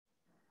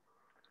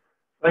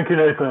Thank you,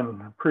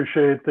 Nathan.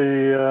 Appreciate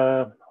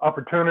the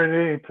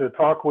opportunity to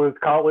talk with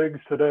colleagues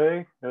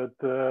today at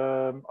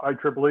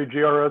IEEE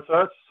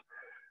GRSS.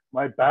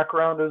 My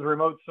background is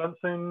remote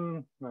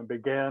sensing. I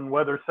began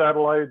weather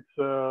satellites,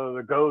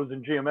 the GOES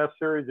and GMS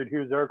series at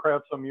Hughes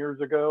Aircraft some years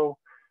ago,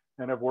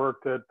 and have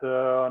worked at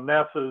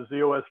NASA's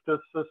EOS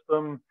DISC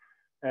system.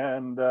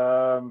 And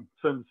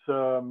since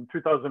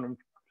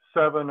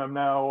 2007, I'm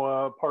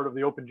now part of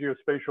the Open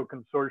Geospatial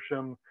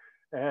Consortium,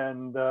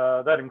 and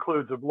that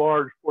includes a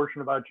large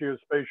portion about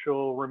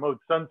geospatial remote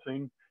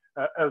sensing,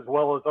 as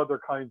well as other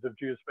kinds of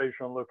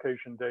geospatial and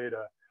location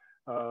data.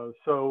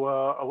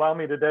 So allow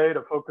me today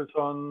to focus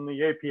on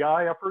the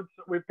API efforts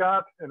that we've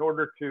got in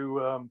order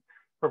to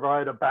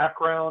provide a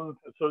background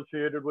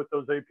associated with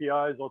those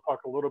APIs. I'll talk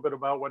a little bit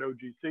about what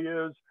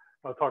OGC is.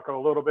 I'll talk a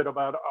little bit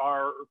about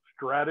our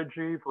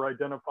strategy for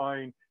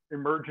identifying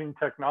emerging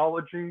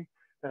technology,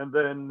 and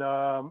then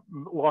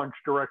launch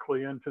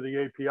directly into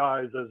the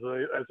APIs as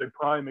a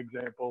prime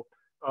example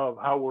of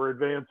how we're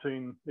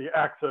advancing the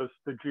access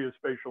to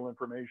geospatial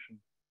information.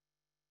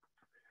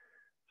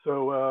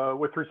 So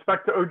with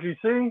respect to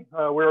OGC,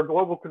 we're a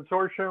global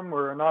consortium.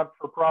 We're a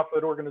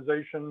not-for-profit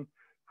organization,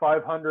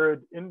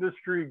 500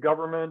 industry,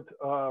 government,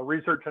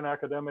 research and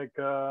academic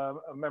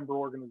member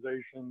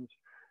organizations.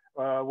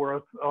 We're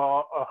a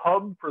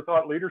hub for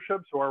thought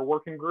leadership, so our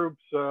working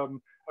groups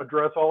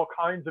address all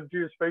kinds of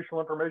geospatial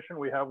information.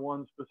 We have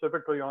one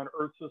specifically on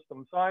Earth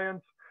system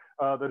science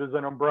that is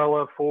an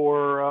umbrella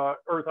for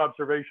Earth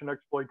observation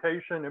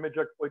exploitation, image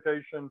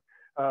exploitation,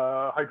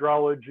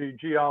 hydrology,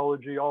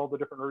 geology, all the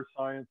different Earth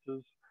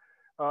sciences.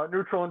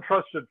 Neutral and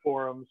trusted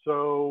forum,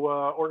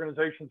 so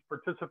organizations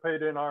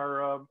participate in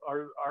our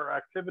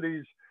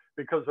activities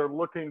because they're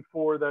looking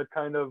for that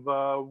kind of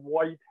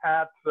white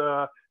hat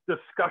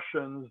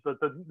discussions that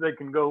they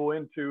can go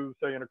into,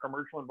 say, in a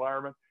commercial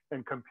environment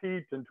and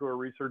compete into a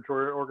research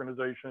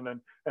organization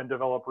and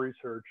develop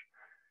research.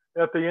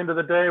 At the end of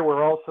the day,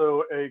 we're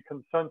also a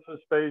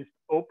consensus-based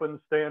open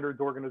standards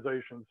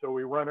organization. So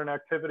we run an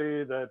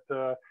activity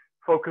that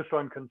focused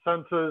on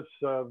consensus,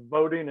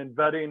 voting and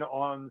vetting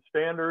on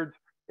standards.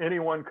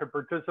 Anyone could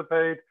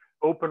participate,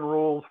 open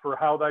rules for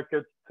how that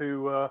gets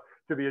to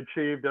be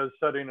achieved as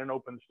setting an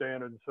open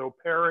standard. So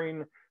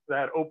pairing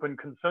that open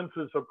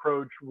consensus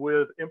approach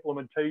with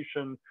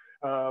implementation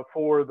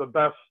for the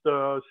best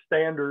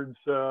standards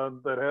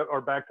that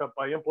are backed up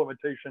by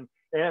implementation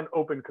and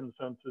open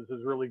consensus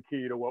is really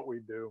key to what we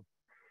do.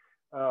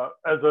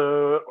 As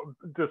a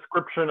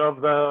description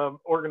of the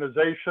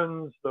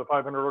organizations, the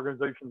 500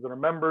 organizations that are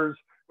members,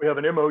 we have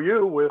an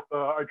MOU with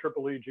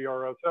IEEE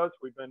GRSS.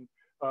 We've been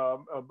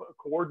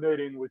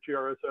coordinating with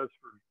GRSS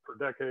for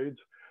decades.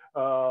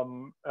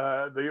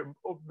 The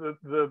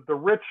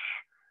rich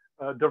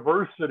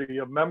diversity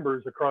of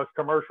members across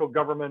commercial,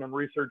 government, and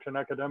research and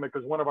academic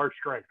is one of our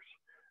strengths.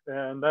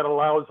 And that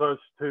allows us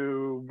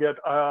to get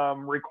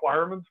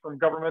requirements from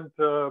government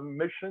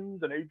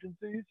missions and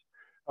agencies,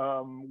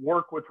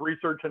 work with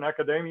research and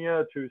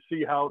academia to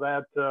see how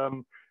that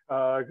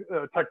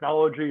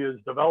technology is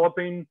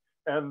developing,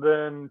 and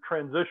then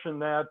transition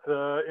that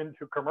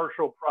into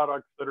commercial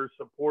products that are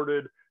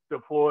supported,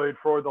 deployed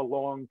for the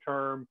long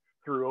term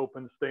through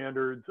open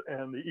standards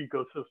and the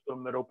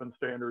ecosystem that open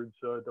standards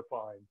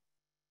define.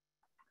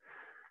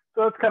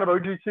 So that's kind of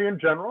OGC in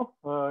general.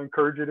 I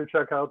encourage you to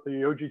check out the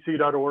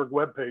ogc.org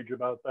webpage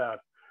about that.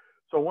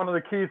 So one of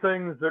the key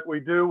things that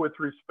we do with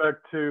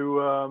respect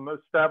to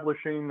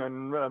establishing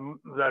and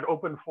that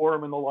open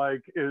forum and the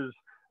like is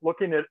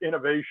looking at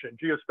innovation,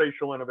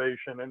 geospatial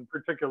innovation, in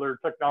particular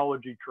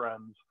technology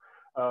trends.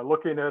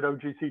 Looking at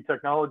OGC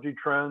technology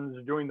trends,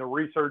 doing the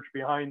research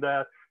behind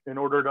that in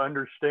order to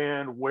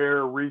understand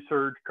where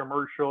research,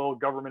 commercial,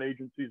 government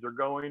agencies are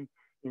going.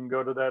 You can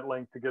go to that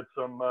link to get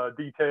some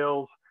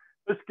details.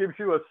 This gives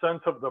you a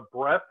sense of the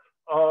breadth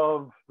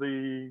of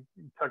the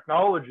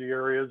technology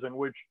areas in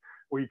which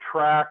we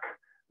track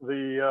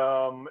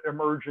the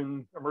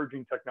emerging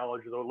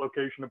technology, the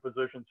location and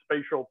position,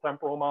 spatial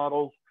temporal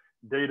models,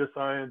 data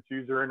science,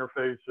 user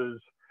interfaces,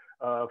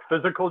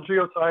 physical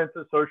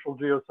geosciences, social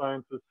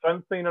geosciences,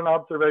 sensing and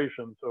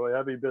observation. So a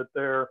heavy bit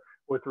there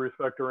with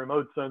respect to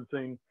remote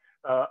sensing,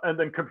 and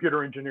then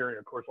computer engineering.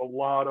 Of course, a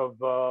lot of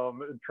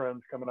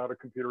trends coming out of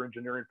computer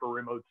engineering for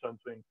remote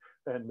sensing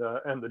and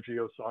the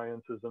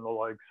geosciences and the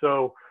like.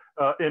 So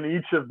in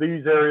each of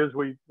these areas,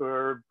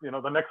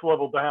 the next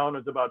level down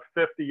is about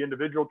 50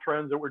 individual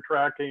trends that we're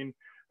tracking.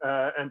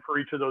 And for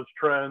each of those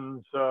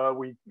trends,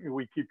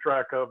 we keep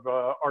track of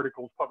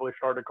articles, published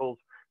articles.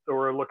 So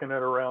we're looking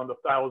at around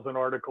 1,000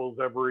 articles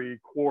every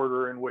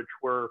quarter in which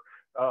we're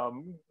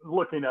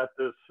looking at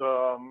this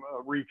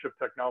reach of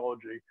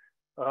technology.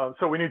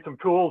 So we need some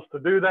tools to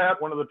do that.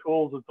 One of the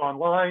tools that's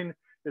online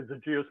is the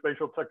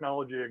Geospatial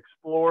Technology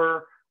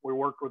Explorer. We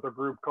worked with a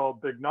group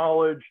called Big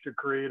Knowledge to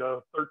create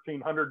a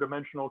 1,300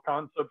 dimensional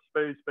concept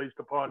space based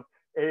upon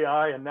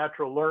AI and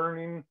natural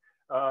learning,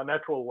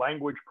 natural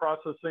language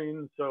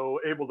processing. So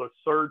able to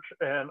search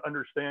and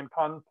understand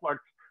complex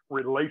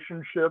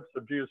relationships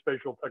of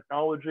geospatial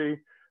technology.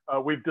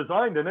 We've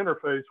designed an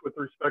interface with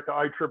respect to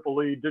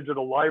IEEE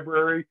Digital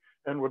Library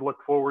and would look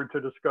forward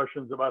to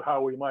discussions about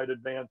how we might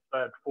advance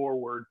that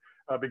forward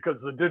because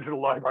the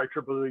digital library,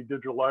 IEEE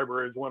Digital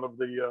Library is one of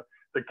the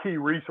key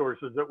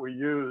resources that we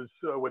use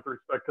with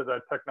respect to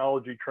that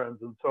technology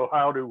trends. And so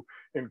how to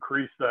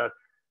increase that.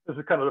 This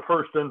is kind of the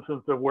first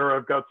instance of where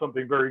I've got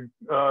something very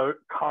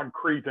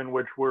concrete in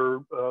which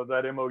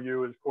that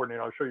MOU is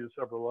coordinating. I'll show you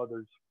several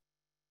others.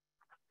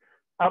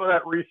 Out of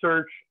that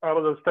research, out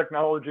of those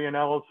technology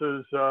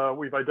analysis,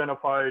 we've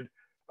identified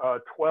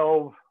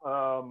 12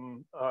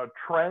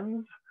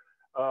 trends,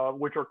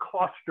 which are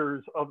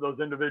clusters of those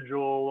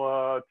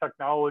individual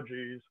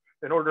technologies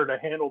in order to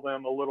handle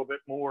them a little bit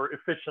more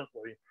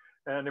efficiently.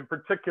 And in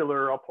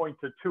particular, I'll point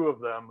to two of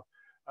them,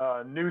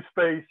 new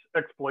space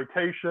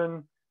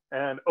exploitation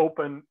and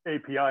open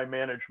API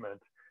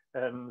management.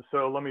 And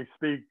so let me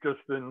speak just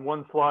in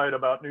one slide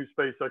about new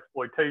space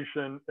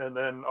exploitation, and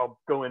then I'll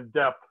go in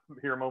depth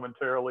here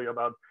momentarily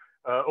about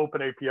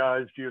open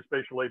APIs,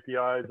 geospatial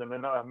APIs, and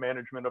then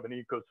management of an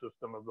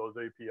ecosystem of those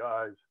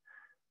APIs.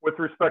 With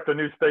respect to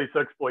new space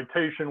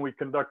exploitation, we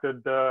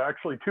conducted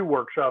actually 2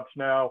 workshops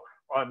now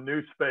on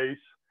new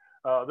space.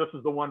 This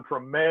is the one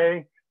from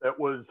May that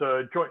was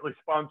jointly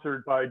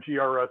sponsored by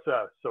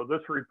GRSS. So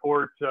this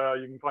report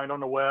you can find on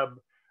the web.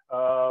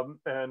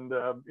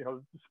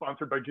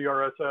 Sponsored by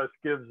GRSS,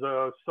 gives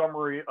a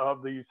summary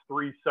of these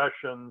 3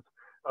 sessions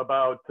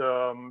about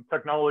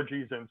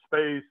technologies in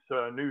space,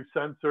 new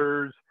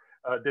sensors,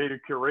 data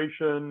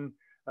curation,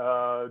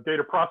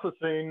 data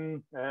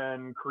processing,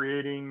 and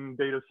creating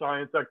data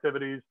science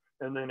activities,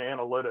 and then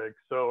analytics.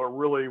 So a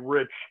really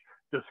rich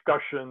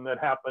discussion that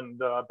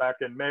happened back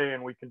in May,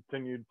 and we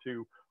continued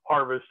to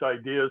harvest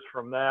ideas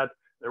from that.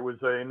 There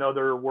was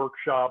another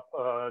workshop,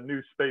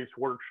 new space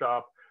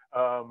workshop,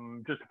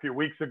 just a few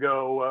weeks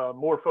ago,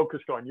 more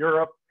focused on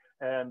Europe,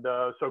 and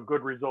so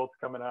good results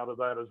coming out of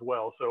that as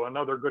well. So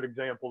another good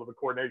example of the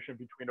coordination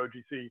between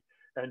OGC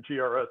and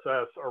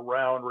GRSS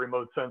around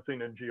remote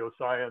sensing and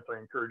geoscience. I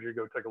encourage you to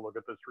go take a look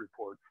at this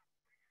report.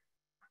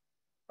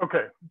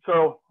 Okay,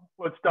 so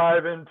let's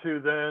dive into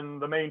then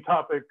the main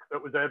topic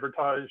that was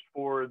advertised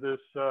for this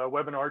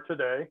webinar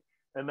today,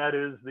 and that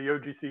is the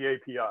OGC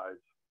APIs.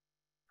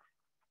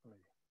 Let me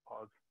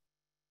pause.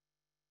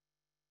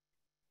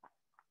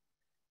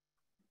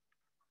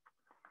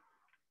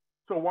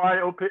 So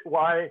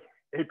why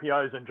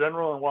APIs in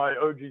general, and why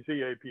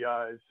OGC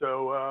APIs?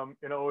 So,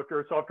 if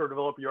you're a software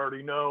developer, you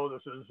already know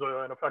this is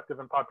an effective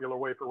and popular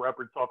way for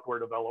rapid software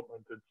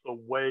development. It's the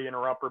way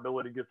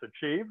interoperability gets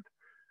achieved.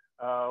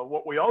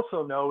 What we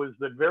also know is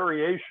that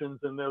variations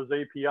in those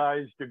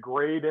APIs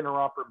degrade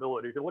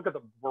interoperability. If you look at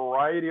the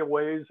variety of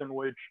ways in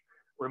which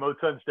remote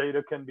sense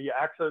data can be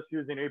accessed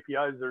using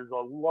APIs, there's a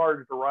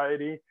large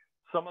variety.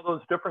 Some of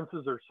those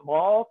differences are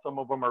small, some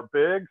of them are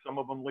big, some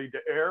of them lead to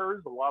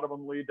errors, a lot of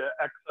them lead to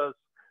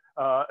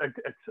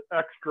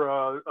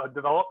extra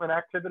development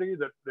activity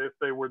that if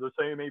they were the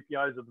same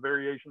APIs, if the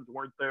variations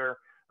weren't there,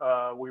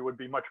 we would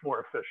be much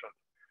more efficient.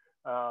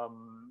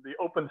 The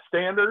open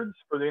standards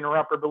for the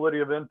interoperability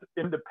of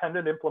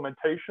independent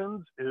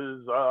implementations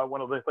is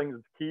one of the things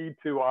that's key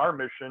to our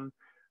mission.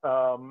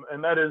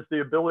 And that is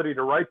the ability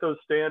to write those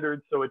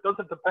standards so it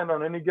doesn't depend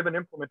on any given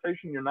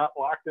implementation. You're not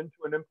locked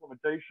into an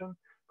implementation,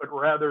 but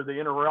rather the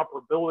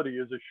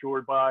interoperability is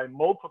assured by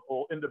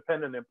multiple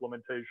independent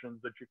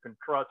implementations that you can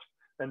trust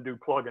and do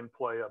plug and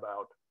play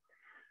about.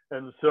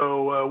 And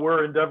so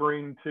we're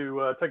endeavoring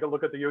to take a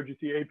look at the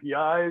OGC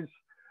APIs,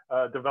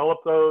 develop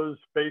those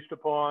based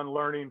upon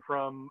learning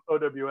from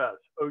OWS,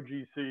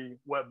 OGC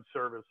Web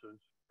Services.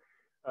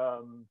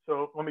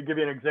 So let me give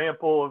you an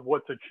example of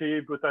what's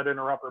achieved with that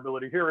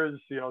interoperability. Here is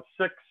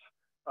 6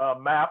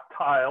 map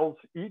tiles,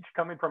 each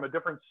coming from a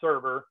different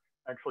server.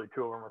 Actually,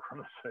 2 of them are from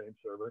the same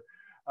server.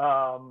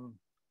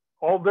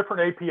 All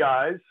different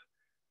APIs.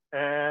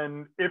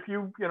 And if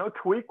you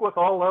tweak with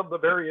all of the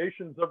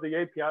variations of the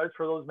APIs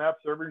for those map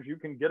servers, you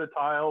can get a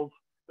tiles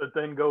that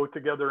then go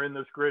together in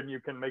this grid, and you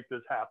can make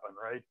this happen,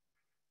 right?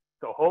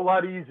 It's a whole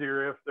lot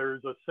easier if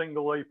there's a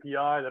single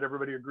API that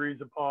everybody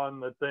agrees upon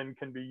that then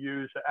can be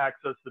used to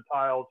access the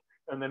tiles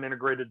and then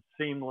integrated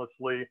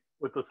seamlessly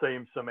with the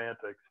same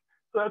semantics.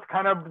 So that's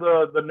kind of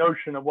the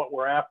notion of what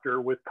we're after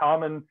with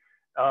common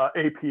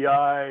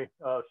API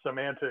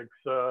semantics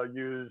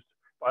used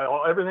by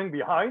everything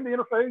behind the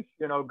interface.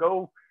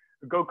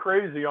 Go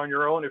crazy on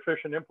your own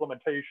efficient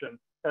implementation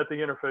at the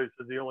interface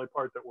is the only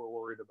part that we're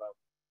worried about.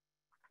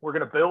 We're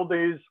going to build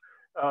these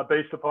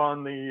based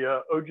upon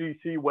the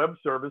OGC Web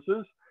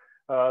Services.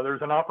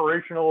 There's an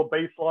operational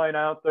baseline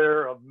out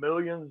there of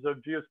millions of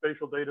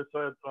geospatial data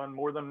sets on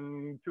more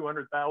than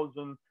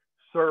 200,000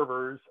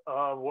 servers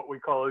of what we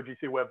call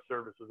OGC Web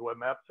Services, Web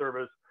Map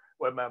Service,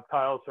 Web Map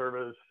Tile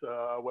Service,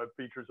 Web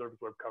Feature Service,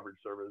 Web Coverage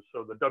Service,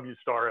 so the W*S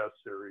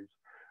series.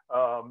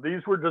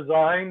 These were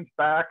designed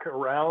back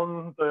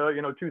around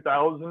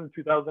 2000,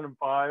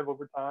 2005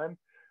 over time.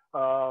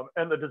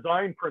 And the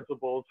design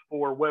principles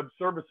for web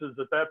services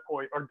at that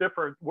point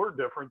were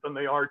different than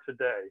they are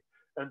today.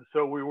 And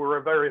so we were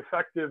very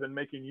effective in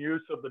making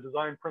use of the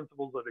design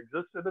principles that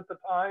existed at the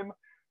time.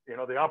 You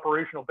know, the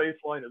operational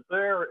baseline is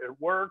there, it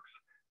works.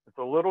 It's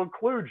a little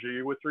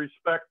kludgy with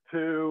respect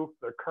to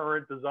the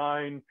current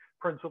design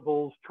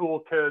principles,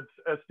 toolkits,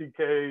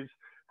 SDKs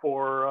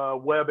for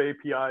web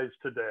APIs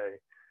today.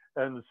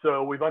 And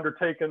so we've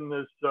undertaken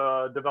this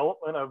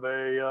development of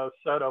a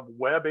set of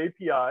web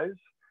APIs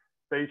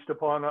based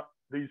upon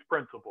these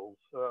principles.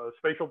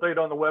 Spatial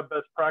Data on the Web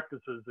Best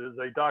Practices is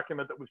a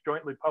document that was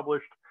jointly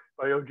published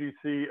by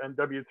OGC and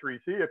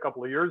W3C a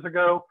couple of years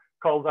ago,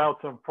 calls out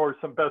for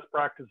some best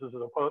practices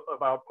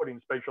about putting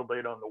spatial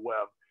data on the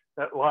web.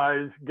 That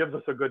gives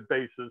us a good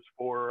basis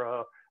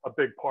for a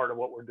big part of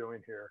what we're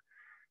doing here.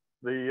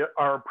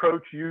 Our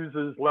approach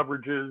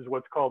leverages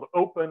what's called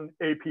Open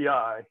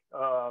API.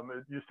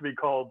 It used to be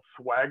called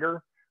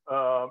Swagger.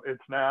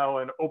 It's now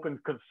an open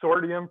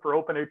consortium for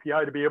Open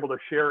API to be able to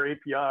share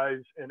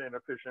APIs in an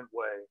efficient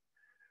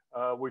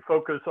way. We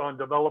focus on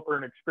developer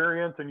and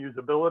experience and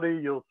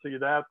usability. You'll see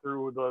that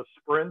through the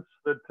sprints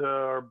that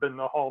have been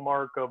the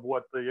hallmark of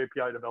what the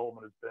API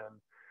development has been.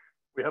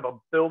 We have a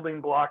building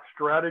block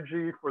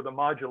strategy for the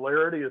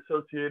modularity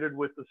associated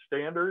with the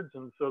standards,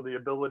 and so the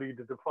ability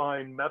to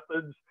define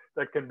methods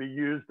that can be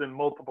used in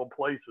multiple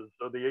places.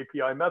 So the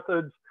API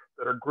methods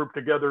that are grouped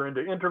together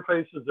into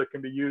interfaces that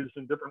can be used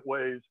in different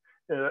ways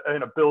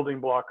in a building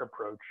block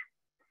approach.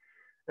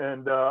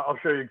 And I'll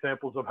show you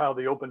examples of how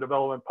the open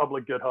development,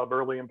 public GitHub,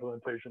 early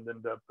implementation,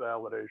 in-depth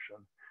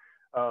validation.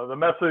 The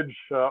message,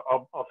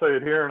 I'll say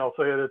it here and I'll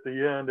say it at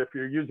the end. If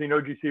you're using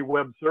OGC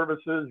Web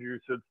Services, you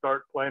should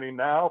start planning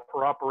now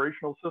for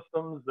operational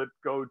systems that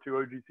go to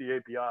OGC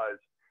APIs.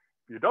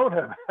 If you don't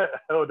have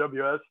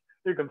OWS,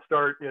 you can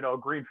start,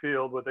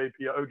 greenfield with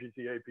OGC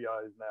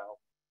APIs now.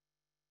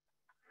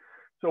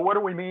 So what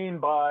do we mean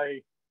by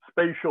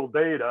spatial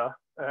data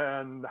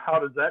and how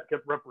does that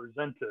get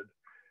represented?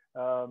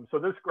 So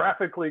this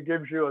graphically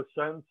gives you a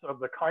sense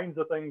of the kinds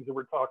of things that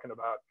we're talking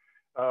about.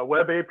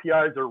 Web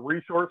APIs are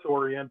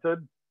resource-oriented,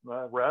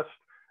 REST,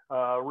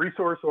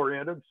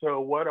 resource-oriented.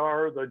 So what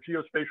are the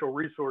geospatial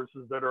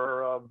resources that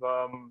are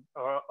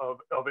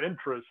of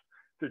interest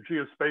to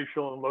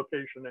geospatial and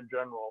location in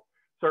general?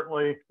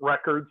 Certainly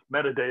records,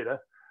 metadata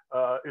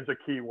is a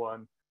key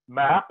one.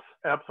 Maps,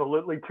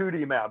 absolutely,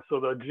 2D maps. So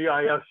the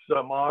GIS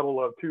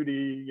model of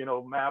 2D,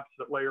 maps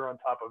that layer on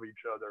top of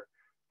each other.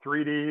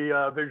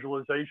 3D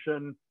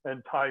visualization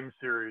and time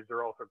series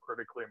are also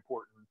critically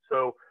important.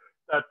 So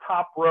that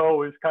top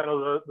row is kind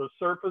of the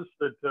surface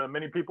that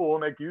many people will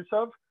make use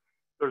of.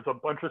 There's a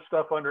bunch of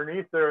stuff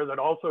underneath there that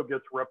also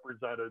gets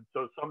represented.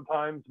 So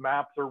sometimes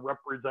maps are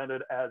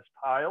represented as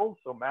tiles,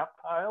 so map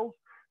tiles,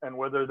 and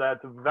whether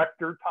that's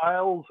vector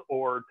tiles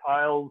or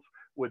tiles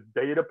with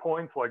data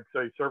points, like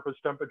say surface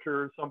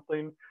temperature or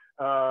something,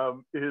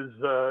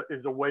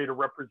 is a way to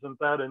represent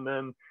that. And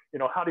then,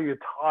 how do you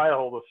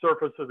tile the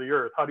surface of the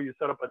earth? How do you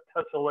set up a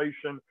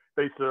tessellation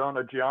based on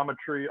a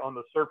geometry on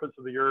the surface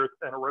of the earth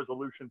and a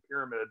resolution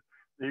pyramid?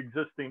 The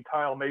existing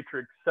tile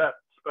matrix set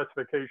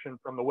specification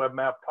from the Web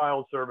Map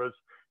Tile Service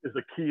is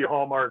a key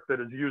hallmark that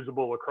is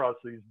usable across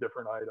these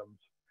different items.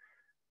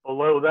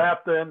 Below that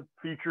then,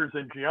 features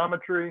in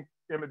geometry,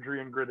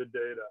 imagery, and gridded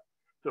data.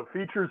 So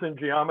features in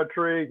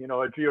geometry, a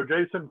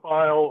GeoJSON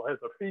file has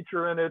a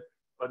feature in it,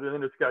 but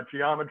then it's got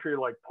geometry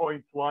like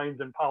points, lines,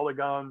 and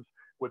polygons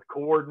with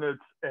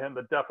coordinates and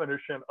the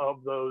definition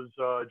of those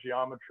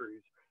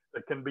geometries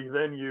that can be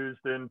then used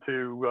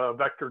into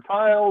vector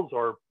tiles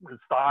or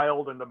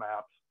styled into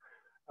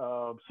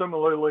maps.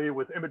 Similarly,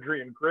 with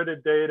imagery and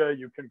gridded data,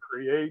 you can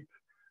create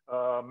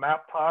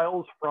map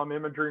tiles from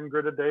imagery and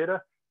gridded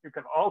data. You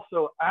can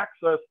also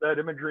access that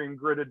imagery and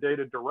gridded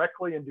data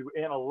directly and do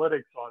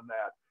analytics on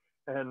that.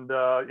 And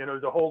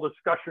there's a whole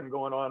discussion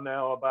going on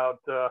now about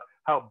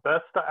how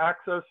best to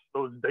access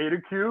those data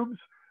cubes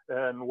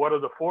and what are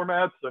the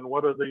formats and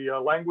what are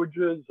the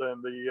languages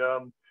and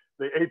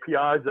the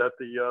APIs at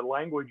the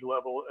language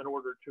level in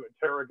order to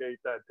interrogate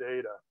that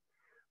data.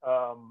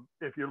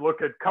 If you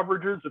look at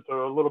coverages, it's a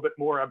little bit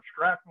more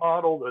abstract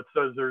model that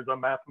says there's a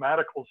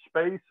mathematical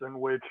space in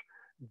which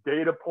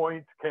data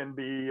points can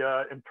be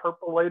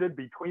interpolated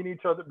between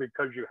each other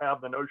because you have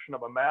the notion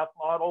of a math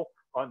model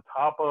on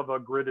top of a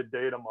gridded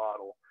data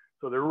model.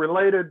 So they're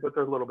related, but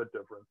they're a little bit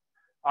different.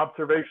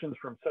 Observations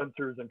from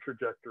sensors and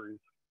trajectories.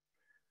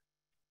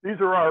 These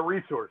are our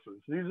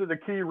resources. These are the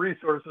key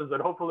resources that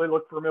hopefully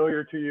look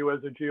familiar to you as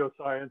a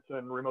geoscience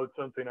and remote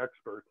sensing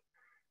expert.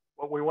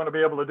 What we want to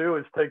be able to do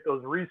is take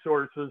those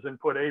resources and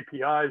put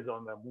APIs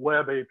on them,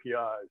 web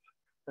APIs.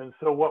 And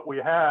so what we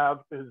have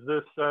is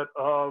this set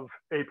of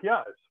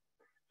APIs.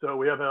 So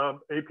we have an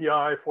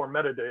API for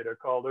metadata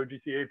called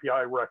OGC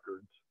API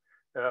records,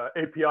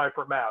 API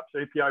for maps,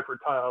 API for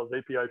tiles,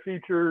 API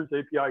features,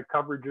 API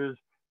coverages,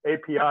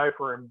 API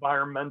for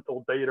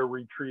environmental data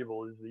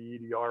retrieval is the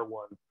EDR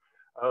one.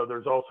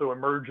 There's also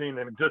emerging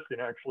and existing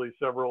actually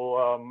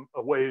several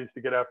ways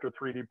to get after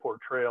 3D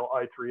portrayal,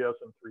 I3S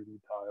and 3D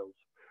tiles.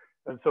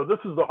 And so this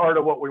is the heart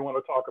of what we want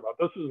to talk about.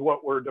 This is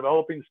what we're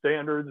developing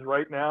standards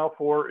right now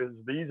for, is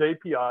these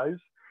APIs.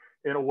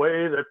 in a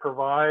way that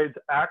provides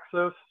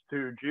access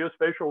to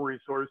geospatial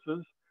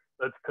resources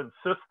that's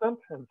consistent.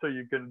 And so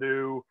you can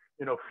do,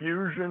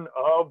 fusion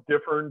of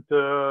different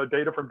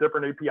data from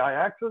different API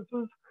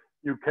accesses.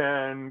 You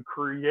can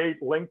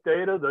create linked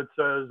data that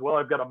says, well,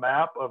 I've got a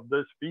map of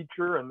this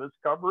feature and this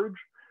coverage,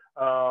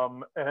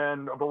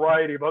 and a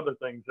variety of other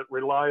things that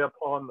rely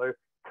upon the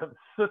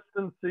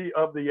consistency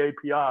of the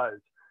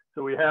APIs.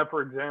 So we have,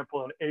 for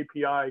example, an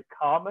API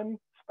common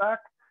spec,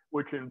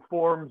 which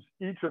informs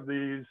each of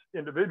these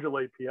individual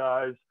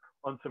APIs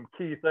on some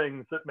key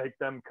things that make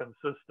them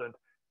consistent,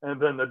 and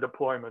then the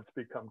deployments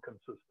become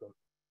consistent.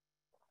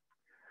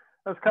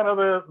 That's kind of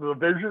the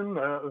vision,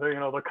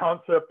 the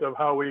concept of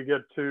how we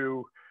get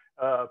to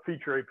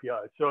feature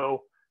APIs.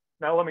 So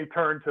now let me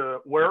turn to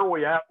where are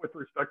we at with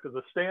respect to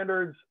the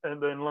standards,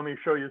 and then let me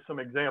show you some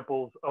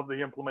examples of the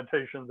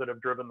implementations that have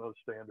driven those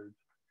standards.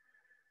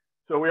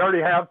 So we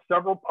already have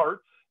several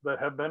parts that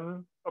have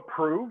been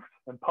approved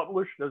and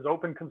published as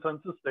open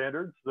consensus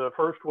standards. The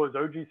first was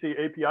OGC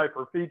API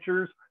for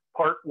features,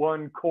 Part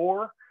 1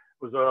 Core.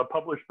 It was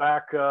published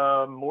back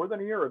more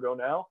than a year ago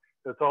now.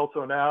 It's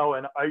also now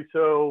an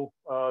ISO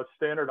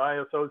standard,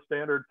 ISO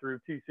standard through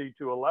TC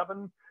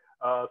 211.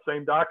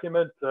 Same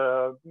document,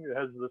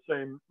 has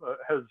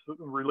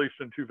released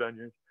in 2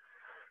 venues.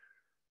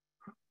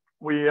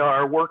 We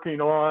are working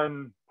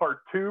on Part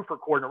 2 for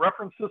coordinate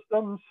reference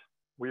systems.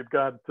 We've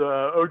got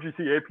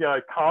OGC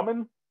API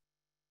Common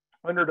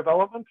under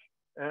development,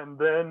 and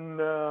then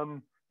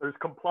there's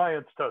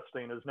compliance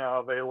testing is now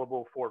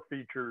available for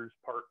features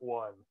Part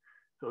 1.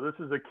 So this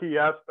is a key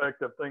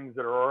aspect of things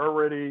that are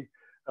already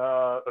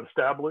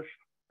established.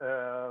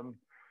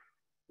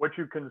 What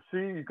you can see,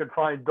 you can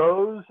find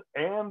those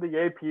and the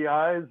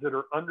APIs that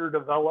are under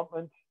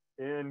development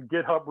in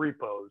GitHub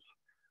repos.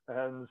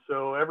 And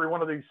so every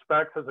one of these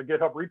specs has a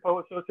GitHub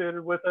repo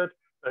associated with it.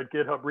 That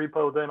GitHub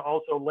repo then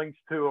also links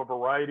to a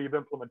variety of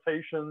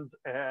implementations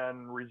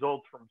and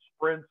results from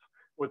sprints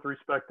with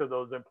respect to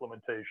those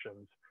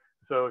implementations.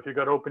 So if you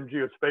go to Open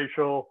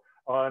Geospatial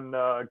on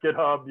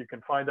GitHub, you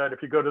can find that.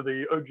 If you go to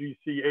the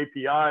OGC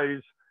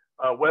APIs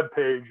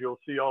webpage, you'll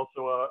see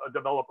also a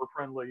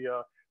developer-friendly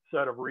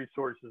set of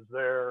resources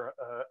there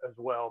as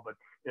well. But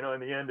in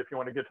the end, if you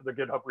want to get to the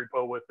GitHub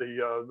repo with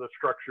the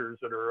structures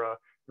that are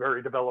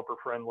very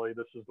developer-friendly,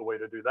 this is the way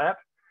to do that.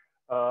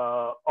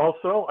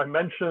 Also, I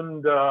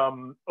mentioned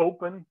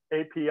Open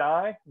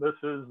API. This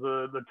is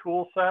the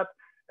tool set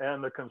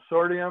and the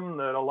consortium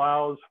that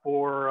allows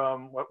for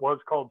what was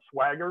called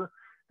Swagger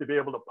to be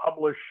able to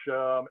publish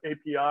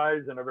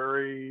APIs in a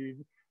very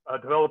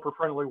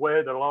developer-friendly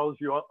way that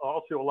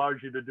also allows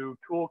you to do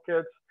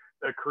toolkits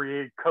that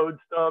create code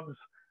stubs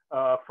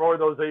for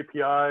those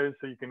APIs,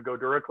 so you can go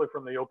directly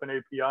from the Open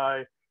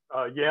API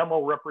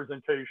YAML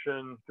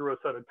representation through a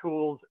set of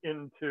tools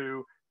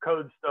into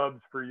code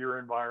stubs for your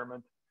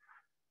environment.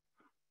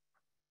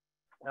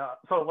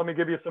 So let me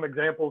give you some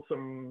examples,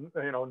 diving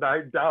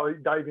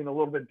a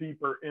little bit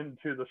deeper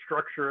into the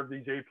structure of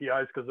these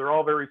APIs, because they're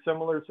all very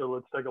similar. So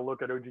let's take a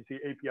look at OGC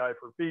API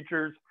for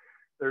features.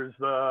 There's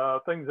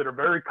things that are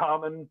very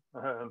common.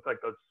 In fact,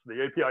 that's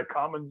the API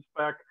common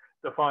spec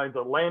defines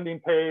a landing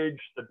page,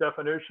 the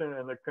definition,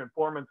 and the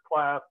conformance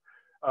class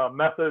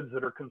methods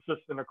that are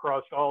consistent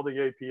across all the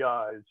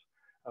APIs.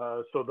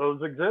 So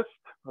those exist.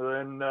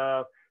 Then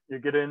you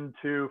get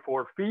into,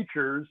 for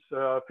features,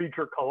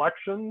 feature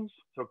collections,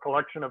 so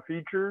collection of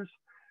features,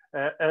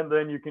 and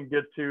then you can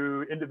get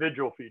to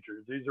individual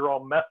features. These are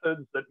all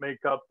methods that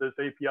make up this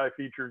API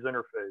features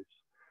interface.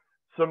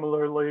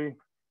 Similarly,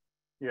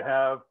 you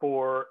have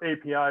for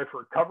API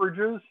for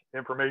coverages,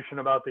 information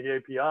about the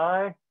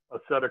API, a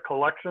set of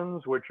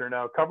collections, which are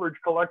now coverage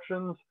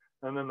collections,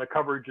 and then the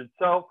coverage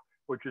itself,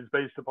 which is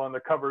based upon the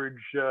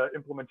coverage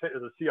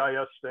implementation, the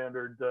CIS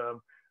standard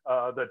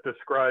that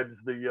describes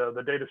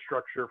the data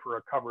structure for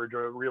a coverage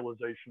or a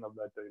realization of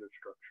that data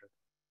structure.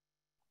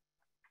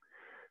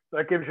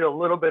 That gives you a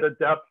little bit of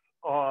depth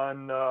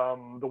on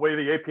the way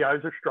the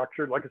APIs are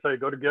structured. Like I say,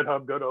 go to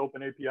GitHub, go to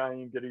Open API, and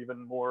you get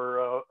even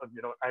more,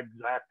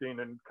 exacting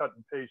and cut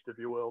and paste, if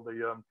you will,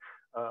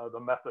 the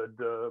method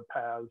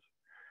paths.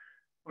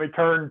 Let me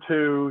turn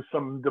to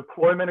some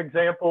deployment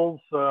examples,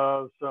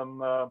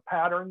 some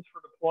patterns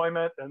for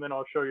deployment, and then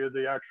I'll show you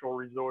the actual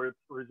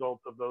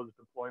results of those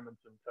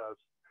deployments and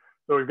tests.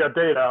 So we've got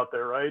data out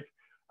there, right?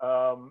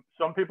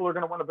 Some people are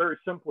going to want to very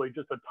simply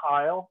just a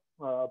tile,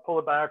 pull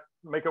it back,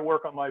 make it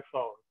work on my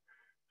phone.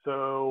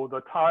 So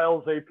the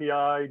tiles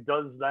API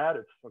does that.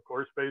 It's of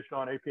course based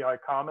on API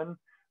common,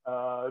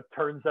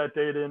 turns that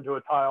data into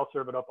a tile,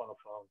 serve it up on a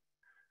phone.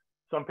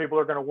 Some people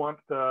are going to want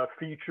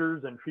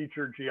features and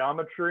feature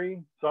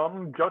geometry.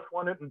 Some just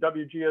want it in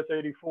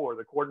WGS84,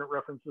 the coordinate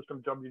reference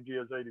system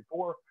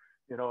WGS84.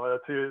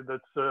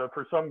 That's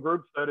for some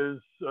groups, that is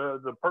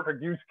the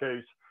perfect use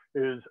case,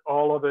 is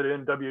all of it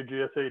in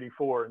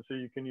WGS84. And so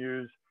you can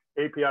use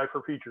API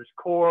for features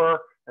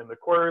core and the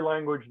query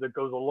language that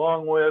goes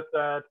along with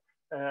that.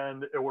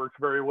 And it works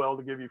very well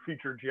to give you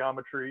feature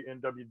geometry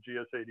in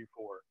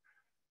WGS84.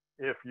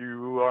 If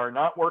you are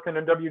not working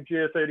in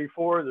WGS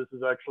 84, this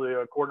is actually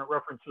a coordinate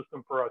reference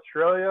system for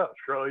Australia.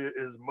 Australia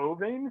is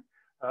moving.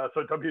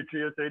 So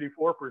WGS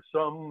 84 for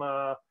some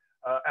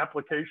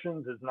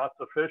applications is not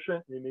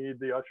sufficient. You need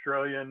the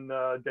Australian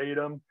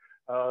datum,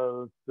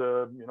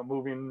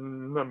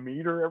 moving a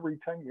meter every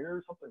 10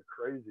 years, something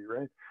crazy,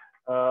 right?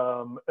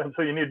 And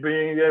so you need to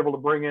be able to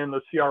bring in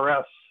the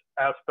CRS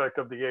aspect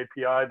of the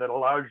API that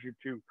allows you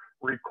to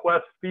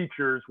request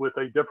features with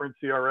a different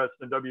CRS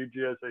than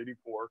WGS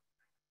 84.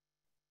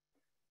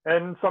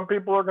 And some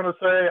people are going to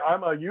say,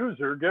 I'm a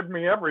user, give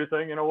me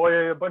everything in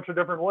a bunch of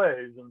different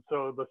ways. And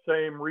so the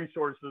same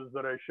resources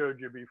that I showed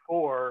you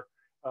before,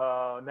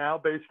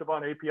 now based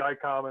upon API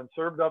comments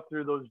served up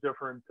through those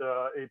different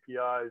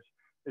APIs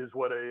is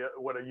what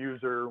a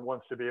user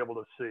wants to be able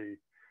to see.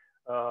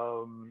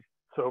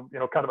 So,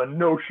 kind of a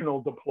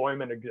notional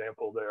deployment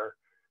example there.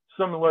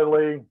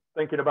 Similarly,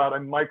 thinking about a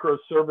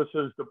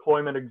microservices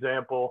deployment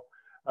example,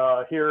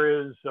 here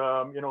is,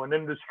 an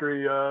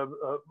industry,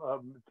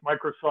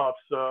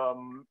 Microsoft's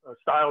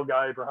style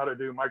guide for how to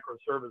do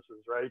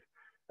microservices, right?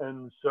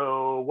 And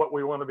so what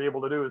we want to be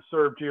able to do is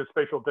serve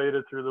geospatial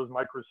data through those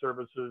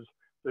microservices.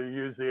 So you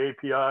use the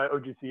API,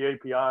 OGC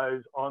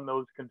APIs on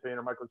those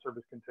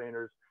microservice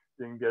containers.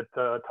 You can get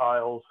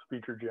tiles,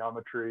 feature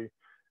geometry,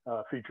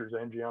 features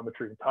and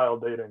geometry, tile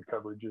data and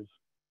coverages.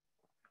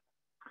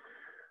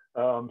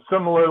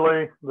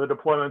 Similarly, the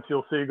deployments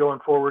you'll see going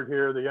forward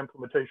here, the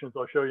implementations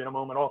I'll show you in a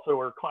moment also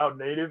are cloud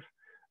native.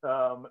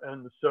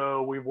 And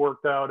so we've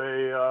worked out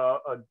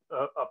a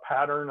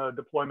pattern, a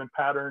deployment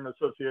pattern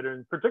associated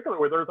in particular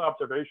with Earth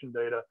observation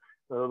data.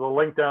 The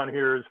link down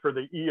here is for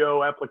the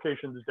EO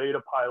applications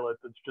data pilot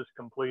that's just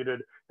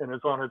completed and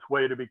is on its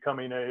way to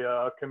becoming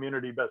a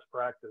community best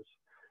practice.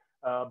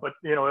 But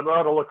it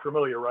ought to look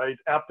familiar, right?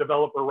 App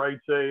developer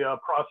writes a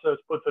process,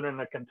 puts it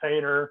in a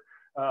container,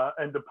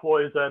 and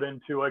deploys that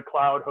into a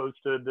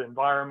cloud-hosted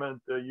environment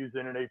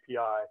using an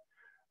API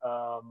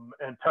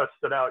and tests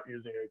it out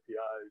using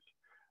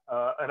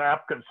APIs. An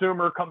app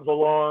consumer comes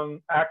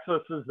along,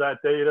 accesses that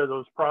data,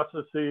 those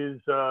processes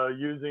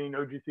using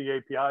OGC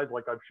APIs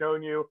like I've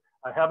shown you.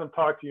 I haven't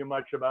talked to you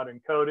much about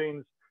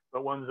encodings,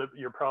 but ones that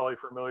you're probably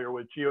familiar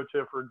with.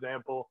 GeoTIFF, for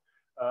example,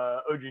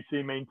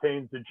 OGC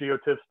maintains the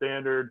GeoTIFF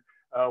standard.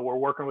 We're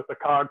working with the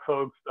COG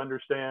folks to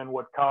understand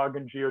what COG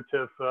and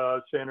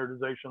GeoTIFF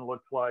standardization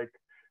looks like.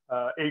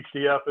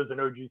 HDF is an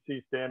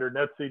OGC standard.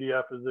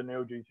 NetCDF is an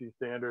OGC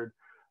standard.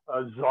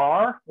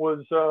 ZAR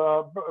was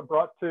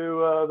brought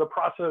to the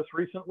process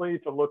recently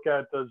to look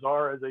at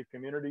ZAR as a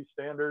community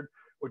standard,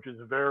 which is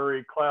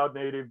very cloud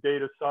native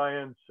data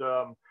science,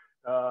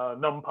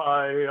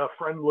 NumPy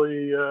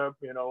friendly,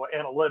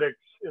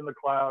 analytics in the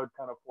cloud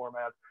kind of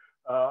format.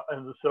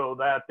 And so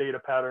that data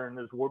pattern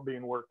is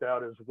being worked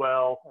out as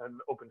well, and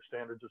open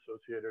standards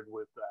associated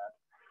with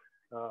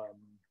that.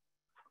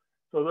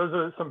 So those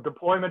are some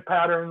deployment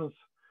patterns.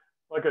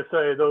 Like I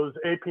say, those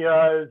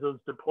APIs, those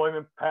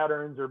deployment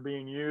patterns are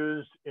being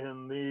used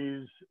in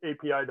these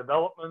API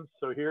developments.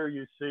 So here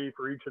you see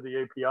for each of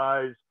the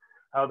APIs,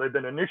 how they've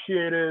been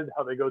initiated,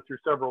 how they go through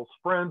several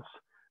sprints,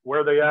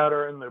 where they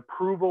are in the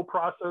approval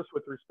process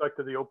with respect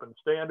to the open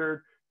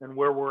standard, and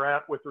where we're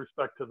at with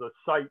respect to the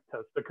site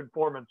test, the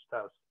conformance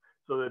test,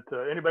 so that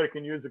anybody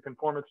can use the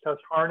conformance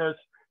test harness.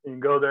 You can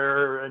go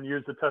there and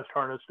use the test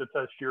harness to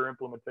test your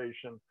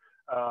implementation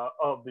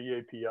of the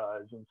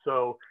APIs. And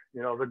so,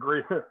 the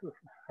green,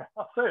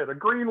 I'll say it, a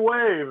green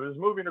wave is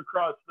moving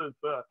across this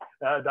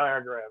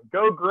diagram.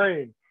 Go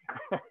green.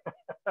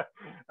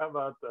 How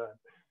about that?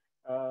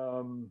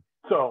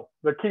 So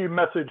the key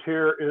message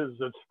here is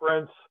that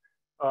sprints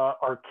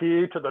are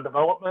key to the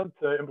development,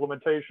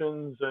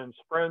 implementations and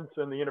sprints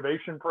in the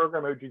innovation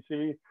program,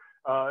 OGC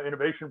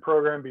innovation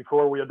program,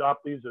 before we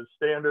adopt these as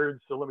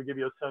standards. So let me give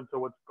you a sense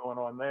of what's going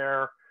on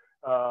there.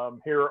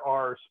 Here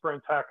are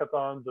sprint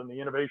hackathons in the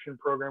innovation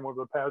program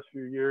over the past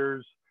few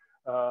years.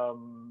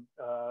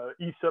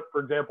 ESIP,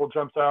 for example,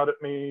 jumps out at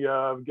me,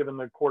 given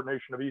the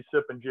coordination of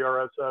ESIP and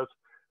GRSS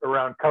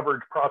around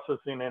coverage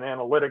processing and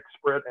analytics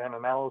sprint and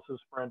analysis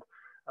sprint.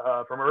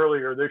 From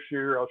earlier this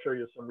year, I'll show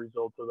you some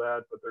results of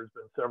that, but there's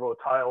been several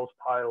tiles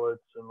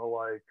pilots and the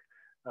like.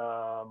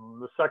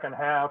 The second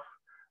half,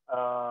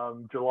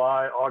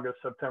 July, August,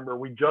 September,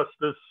 we just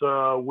this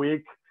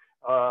week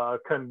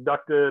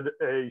conducted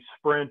a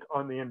sprint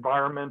on the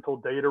environmental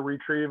data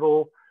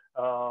retrieval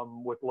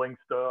with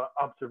links to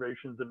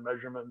observations and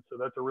measurements. So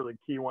that's a really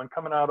key one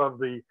coming out of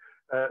the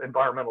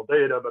environmental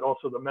data, but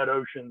also the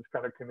MetOceans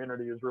kind of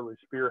community is really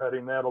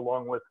spearheading that,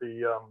 along with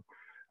the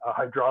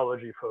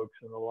hydrology folks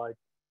and the like.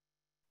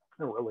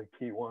 A really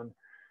key one.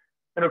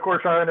 And of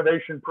course, our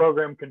innovation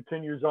program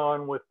continues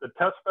on with the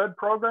testbed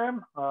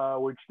program,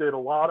 which did a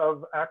lot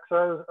of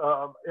access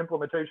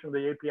implementation of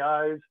the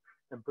APIs,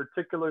 in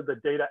particular the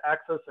data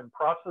access and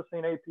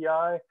processing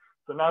API.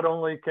 So not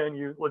only can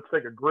you, let's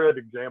take a grid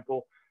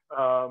example,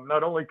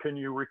 not only can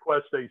you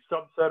request a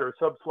subset or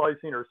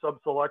sub-slicing or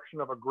sub-selection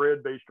of a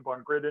grid based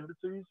upon grid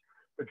indices,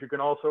 but you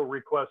can also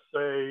request,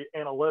 say,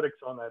 analytics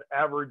on that,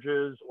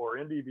 averages or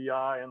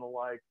NDVI and the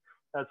like.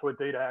 That's what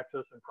data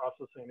access and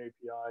processing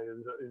API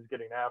is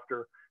getting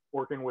after,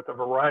 working with a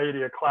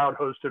variety of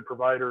cloud-hosted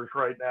providers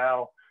right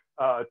now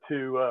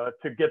to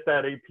get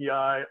that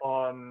API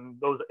on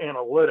those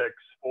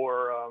analytics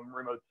for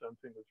remote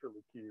sensing. That's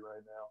really key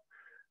right now.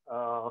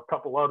 A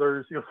couple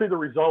others. You'll see the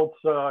results.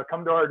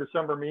 Come to our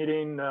December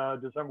meeting,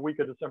 week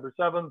of December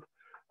 7th.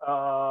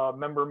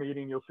 Member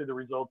meeting, you'll see the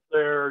results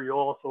there. You'll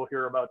also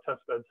hear about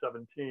Testbed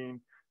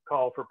 17,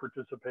 call for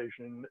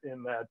participation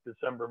in that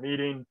December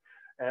meeting.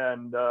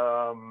 And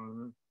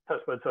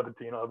Testbed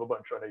 17, I'll have a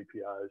bunch on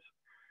APIs.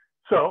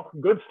 So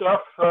good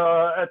stuff.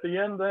 At the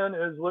end then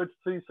is let's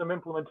see some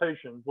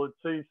implementations. Let's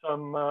see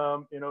some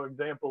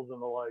examples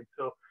and the like.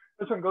 So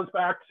this one goes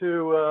back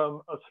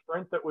to a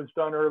sprint that was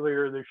done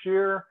earlier this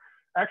year.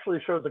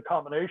 Actually shows a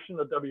combination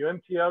of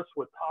WMTS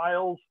with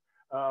tiles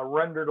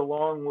rendered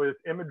along with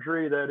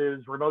imagery that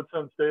is remote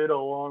sense data,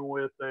 along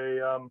with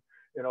a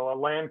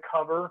land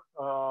cover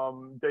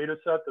data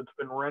set that's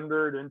been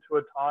rendered into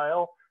a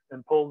tile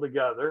and pulled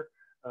together.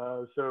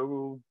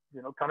 So,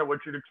 kind of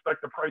what you'd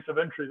expect the price of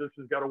entry. This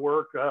has got to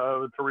work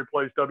to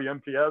replace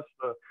WMTS,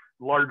 the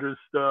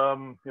largest,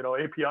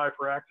 API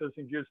for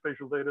accessing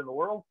geospatial data in the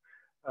world.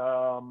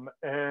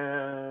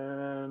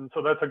 And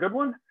so that's a good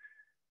one.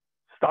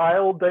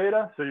 Style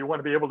data. So you want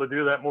to be able to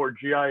do that more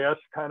GIS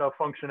kind of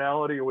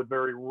functionality with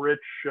very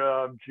rich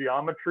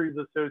geometries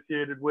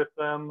associated with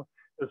them.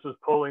 This is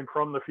pulling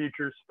from the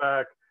feature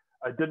spec.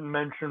 I didn't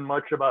mention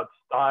much about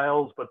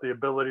styles, but the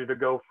ability to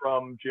go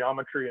from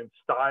geometry and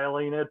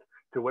styling it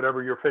to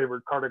whatever your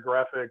favorite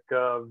cartographic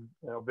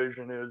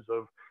vision is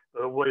of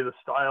the way the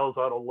styles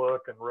ought to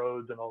look and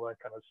roads and all that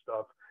kind of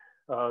stuff.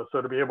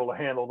 So to be able to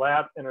handle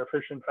that in an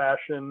efficient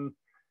fashion.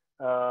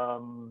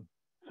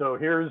 So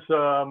here's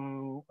a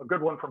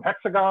good one from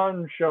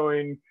Hexagon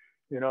showing,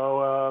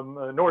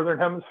 a northern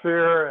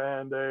hemisphere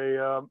and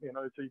so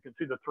you can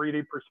see the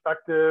 3D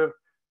perspective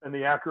and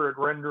the accurate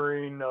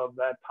rendering of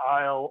that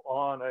tile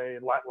on a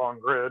lat-long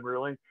grid,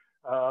 really.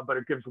 But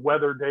it gives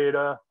weather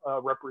data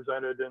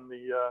represented in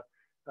the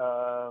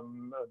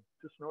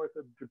just north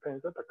of Japan.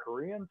 Is that the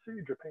Korean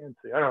Sea, Japan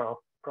Sea? I don't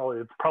know.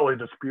 It's probably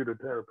disputed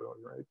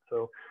territory, right?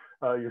 So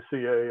you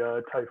see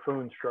a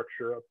typhoon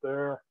structure up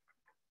there.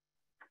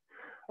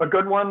 A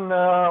good one,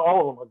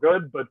 all of them are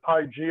good, but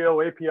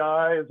PyGeo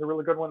API is a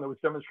really good one that was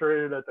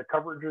demonstrated at the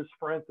coverages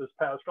sprint this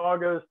past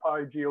August.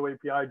 PyGeo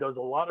API does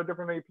a lot of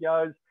different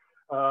APIs.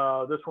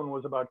 This one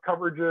was about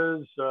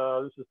coverages.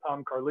 This is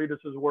Tom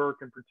Carlitos'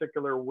 work in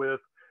particular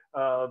with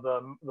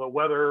the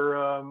weather,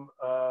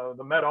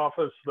 the Met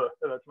Office,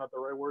 that's not the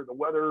right word, the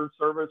Weather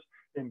Service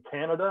in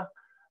Canada,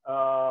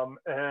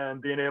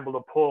 and being able to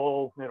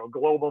pull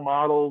global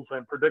models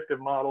and predictive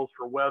models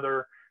for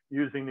weather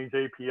using these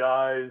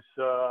APIs.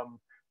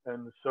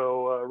 And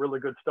so really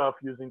good stuff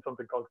using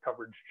something called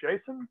Coverage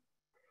JSON.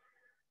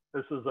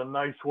 This is a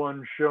nice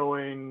one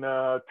showing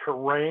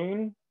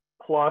terrain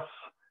plus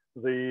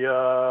so you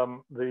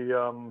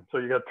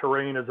got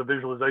terrain as a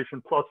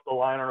visualization plus the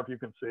line. I don't know if you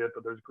can see it,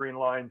 but there's green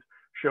lines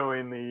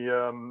showing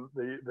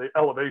the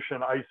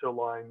elevation ISO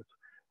lines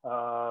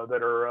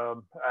that are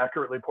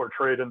accurately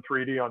portrayed in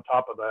 3D on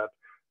top of that.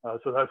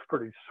 So that's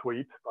pretty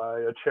sweet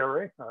by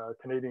Cherry, a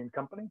Canadian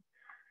company.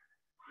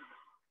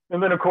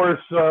 And then, of course,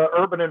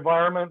 urban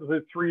environment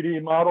with 3D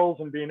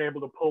models and being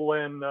able to pull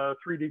in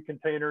 3D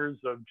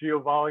containers of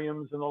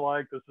geovolumes and the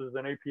like. This is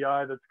an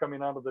API that's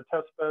coming out of the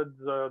test beds,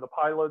 the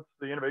pilots,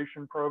 the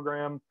innovation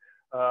program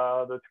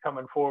that's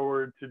coming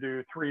forward to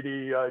do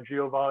 3D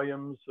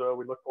geovolumes.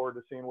 We look forward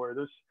to seeing where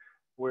this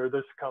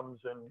comes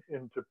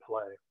into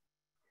play.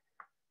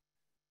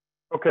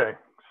 Okay,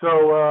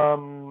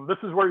 so this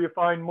is where you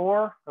find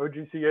more,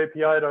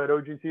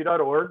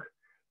 ogcapi.ogc.org.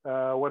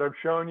 What I've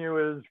shown you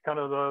is kind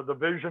of the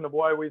vision of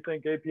why we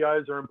think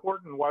APIs are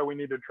important, why we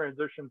need to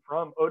transition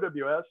from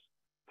OWS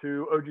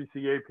to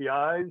OGC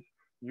APIs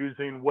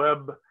using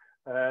web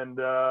and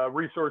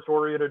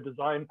resource-oriented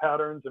design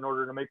patterns in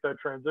order to make that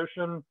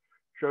transition.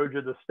 Showed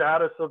you the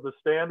status of the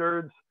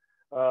standards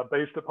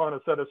based upon a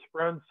set of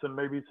sprints and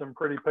maybe some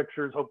pretty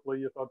pictures.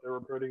 Hopefully you thought they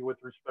were pretty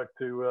with respect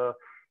to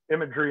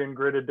imagery and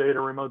gridded data,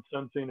 remote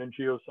sensing, and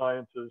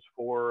geosciences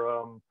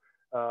for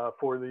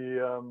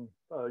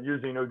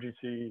using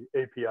OGC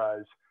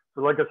APIs.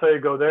 So like I say,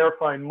 go there,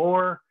 find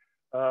more.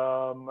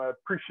 I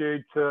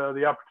appreciate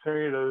the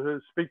opportunity to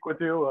speak with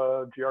you,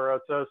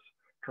 GRSS,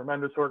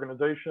 tremendous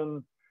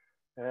organization.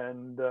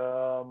 And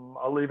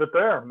I'll leave it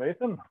there.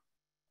 Nathan.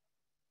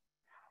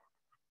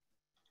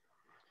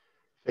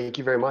 Thank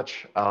you very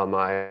much.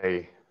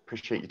 I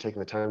appreciate you taking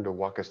the time to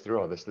walk us through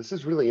all this. This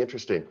is really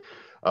interesting.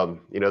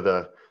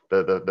 The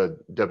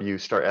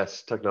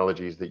W*S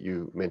technologies that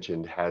you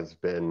mentioned has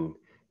been,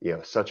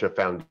 such a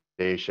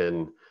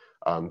foundation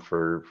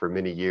for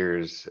many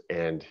years,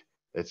 and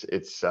it's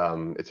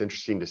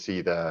interesting to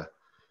see the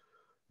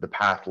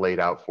path laid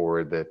out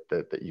forward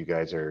that you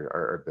guys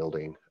are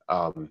building.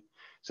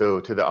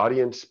 So to the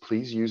audience,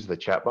 please use the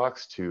chat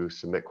box to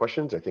submit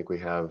questions. I think we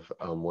have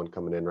one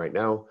coming in right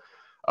now.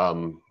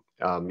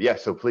 Yeah,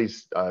 so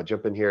please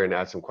jump in here and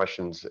add some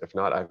questions. If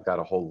not, I've got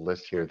a whole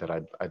list here that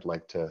I'd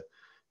like to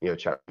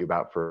chat with you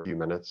about for a few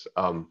minutes.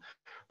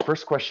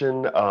 First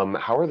question,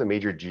 how are the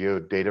major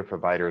geodata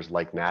providers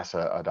like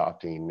NASA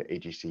adopting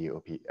OGC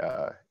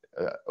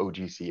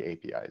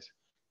APIs?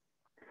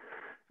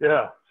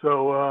 Yeah,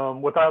 so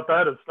without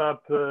that, it's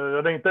not,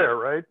 it ain't there,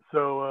 right?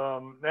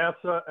 So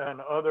NASA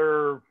and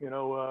other,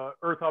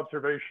 Earth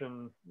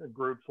observation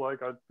groups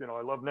like, I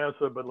love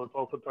NASA, but let's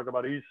also talk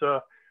about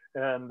ESA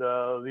and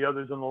the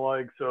others and the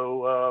like.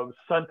 So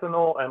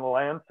Sentinel and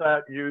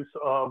Landsat use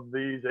of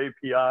these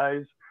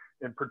APIs,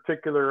 in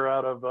particular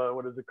out of,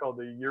 what is it called,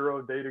 the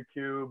Euro Data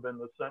Cube and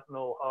the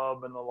Sentinel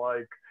Hub and the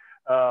like,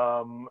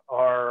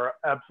 are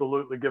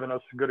absolutely giving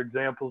us good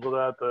examples of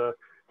that.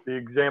 The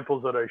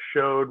examples that I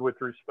showed with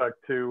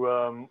respect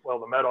to, well,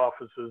 the Met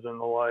offices and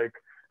the like,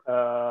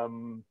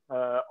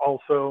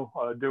 also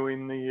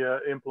doing the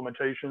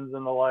implementations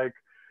and the like.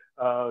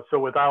 So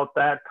without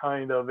that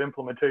kind of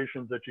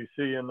implementations that you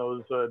see in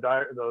those the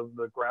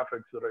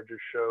graphics that I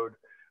just showed,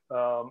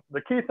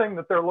 the key thing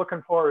that they're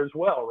looking for as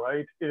well,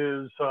 right,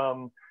 is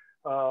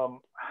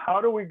how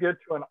do we get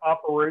to an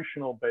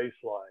operational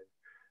baseline?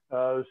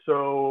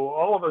 So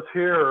all of us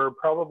here are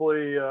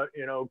probably,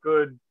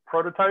 good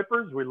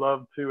prototypers. We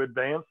love to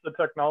advance the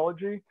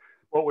technology.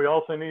 What we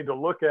also need to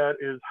look at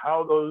is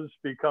how those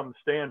become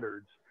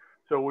standards.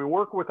 So we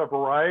work with a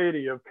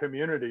variety of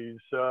communities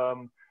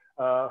who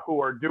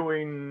are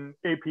doing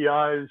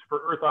APIs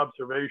for Earth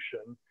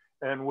observation,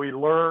 and we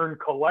learn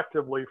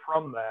collectively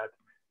from that.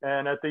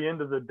 And at the end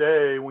of the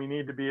day, we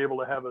need to be able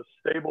to have a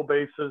stable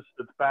basis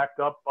that's backed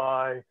up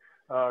by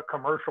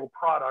commercial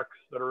products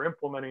that are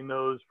implementing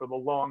those for the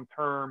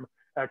long-term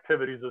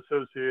activities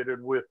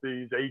associated with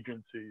these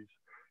agencies.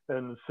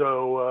 And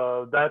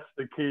so that's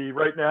the key.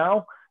 Right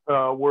now,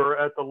 we're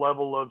at the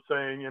level of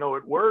saying,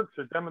 it works,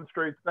 it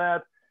demonstrates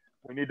that.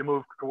 We need to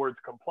move towards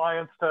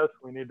compliance tests.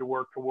 We need to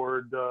work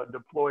toward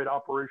deployed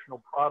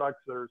operational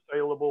products that are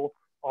saleable,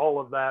 all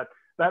of that.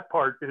 That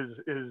part is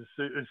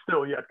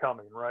still yet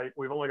coming, right?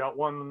 We've only got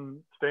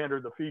one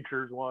standard, the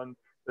features one,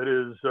 that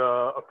is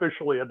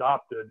officially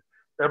adopted.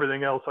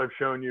 Everything else I've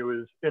shown you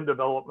is in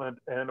development,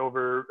 and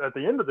at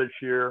the end of this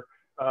year,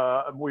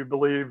 we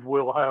believe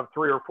we'll have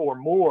 3 or 4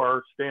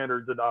 more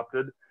standards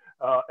adopted,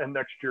 and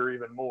next year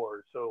even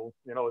more. So,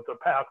 it's a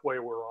pathway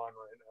we're on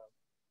right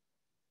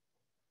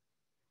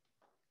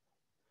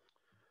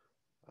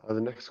now.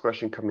 The next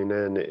question coming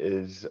in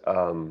is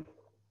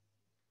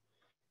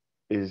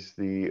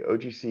the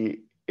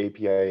OGC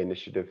API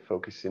initiative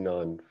focusing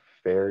on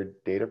FAIR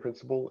data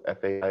principle,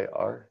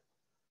 FAIR?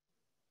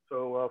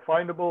 So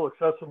findable,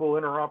 accessible,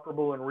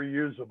 interoperable, and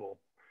reusable.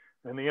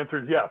 And the answer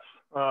is yes.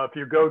 If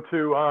you go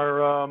to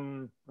our,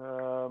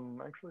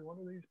 actually one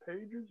of these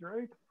pages,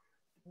 right?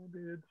 Maybe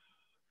it's,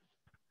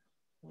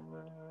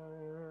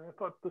 I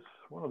thought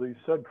one of these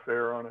said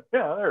FAIR on it.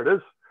 Yeah, there it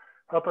is.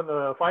 Up in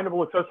the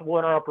findable, accessible,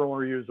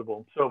 interoperable, and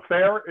reusable. So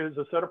FAIR is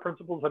a set of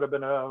principles that have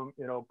been,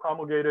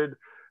 promulgated.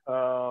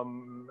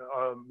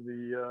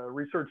 The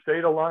Research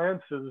Data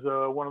Alliance is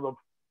one of the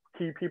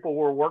key people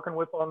we're working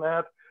with on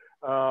that.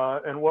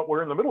 And what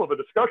we're in the middle of a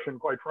discussion,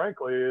 quite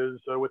frankly, is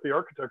with the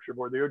architecture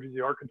board, the OGC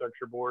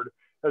architecture board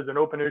has an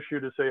open issue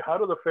to say, how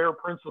do the FAIR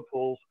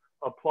principles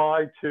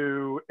apply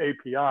to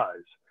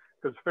APIs?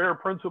 Because FAIR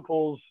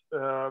principles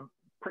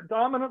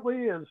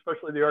predominantly, and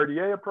especially the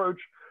RDA approach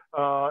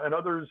and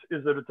others,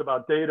 is that it's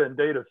about data and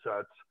data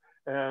sets.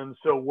 And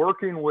so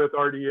working with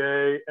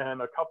RDA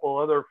and a couple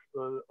other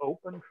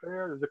Open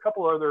FAIR, there's a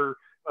couple other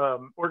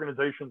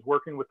organizations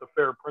working with the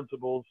FAIR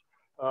principles.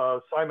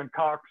 Simon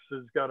Cox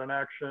has got an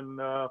action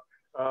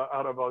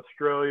out of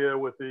Australia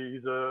with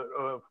these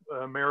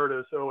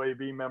emeritus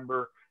OAB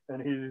member,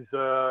 and he's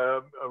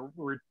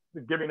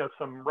giving us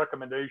some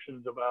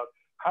recommendations about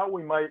how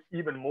we might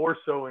even more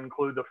so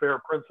include the FAIR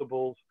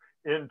principles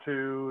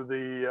into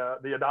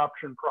the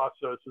adoption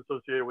process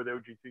associated with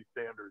OGC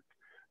standards.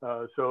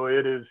 So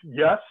it is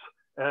yes,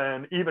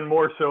 and even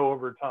more so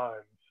over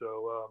time.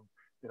 So,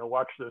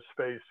 watch this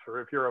space for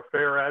if you're a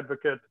FAIR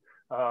advocate.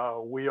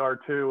 We are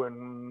too,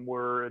 and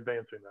we're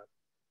advancing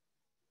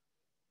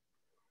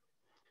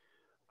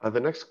that. The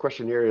next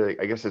question here,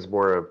 I guess, is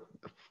more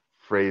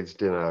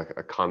phrased in a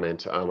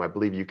comment. I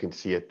believe you can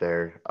see it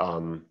there.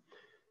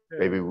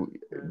 Maybe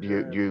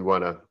do you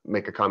want to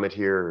make a comment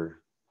here? Or?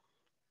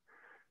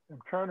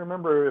 I'm trying to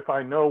remember if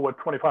I know what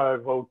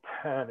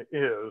 25010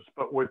 is,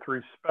 but with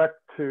respect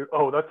to,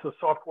 that's the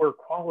software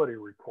quality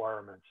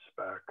requirements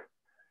spec.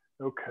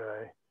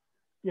 Okay.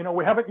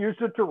 We haven't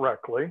used it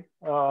directly.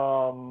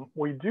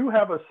 We do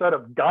have a set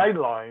of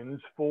guidelines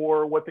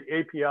for what the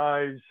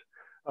APIs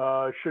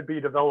should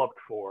be developed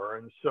for.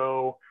 And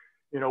so,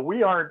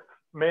 we aren't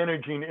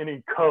managing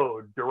any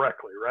code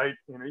directly, right?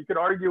 You could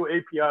argue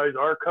APIs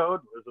are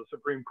code. There's a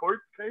Supreme Court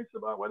case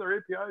about whether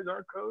APIs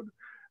are code.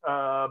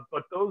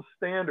 But those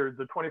standards,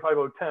 the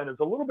 25010, is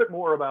a little bit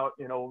more about,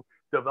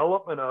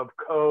 development of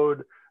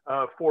code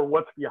for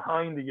what's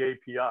behind the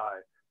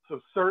API. So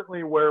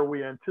certainly where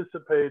we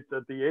anticipate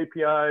that the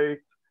API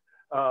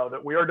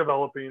that we are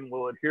developing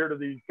will adhere to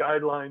these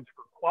guidelines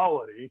for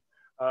quality,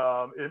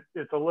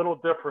 It's a little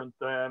different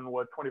than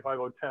what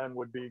 25010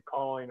 would be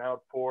calling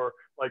out for,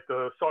 like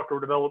the software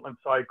development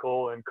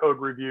cycle and code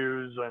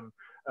reviews and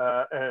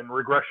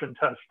regression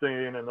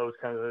testing and those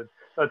kinds of.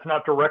 That's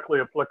not directly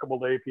applicable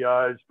to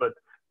APIs, but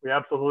we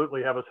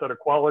absolutely have a set of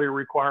quality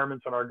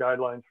requirements in our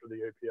guidelines for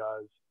the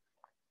APIs.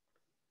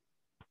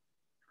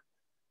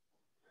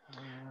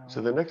 So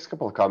the next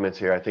couple of comments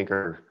here, I think,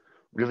 are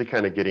really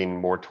kind of getting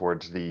more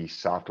towards the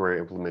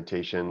software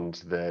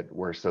implementations that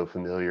we're so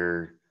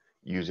familiar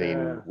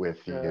using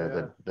with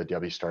the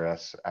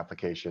WStarS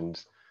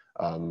applications.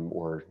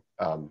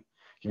 Can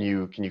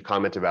you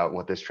comment about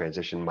what this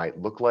transition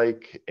might look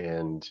like?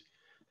 And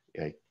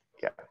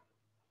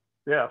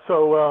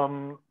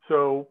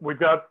so we've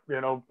got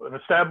an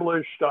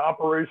established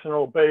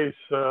operational base.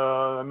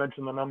 I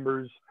mentioned the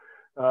numbers.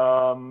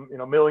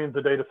 Millions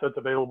of data sets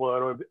available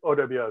at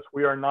OWS.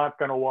 We are not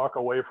going to walk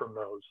away from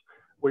those.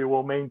 We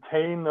will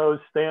maintain those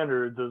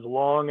standards as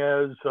long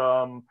as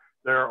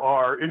there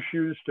are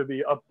issues to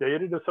be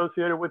updated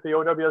associated with the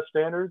OWS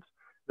standards.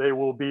 They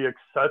will be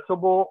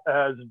accessible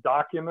as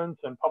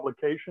documents and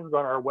publications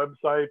on our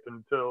website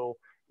until,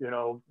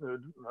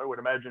 I would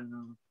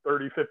imagine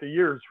 30, 50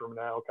 years from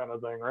now kind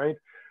of thing, right?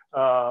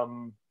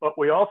 But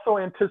we also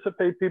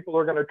anticipate people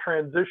are going to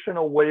transition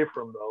away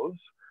from those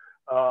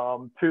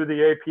to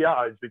the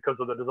APIs because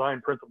of the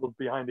design principles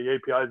behind the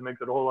APIs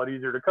makes it a whole lot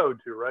easier to code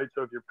to, right?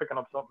 So if you're picking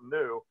up something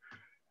new.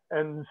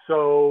 And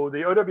so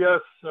the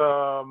OWS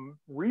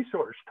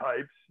resource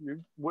types, you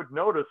would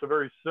notice a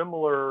very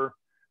similar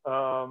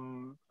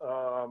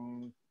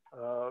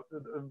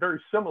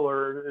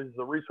is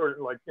the resource,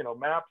 like,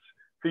 maps,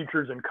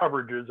 features, and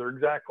coverages are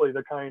exactly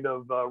the kind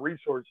of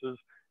resources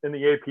in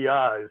the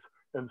APIs.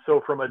 And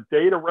so from a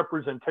data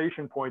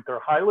representation point, they're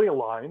highly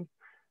aligned.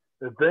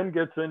 It then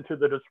gets into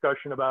the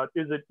discussion about,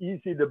 is it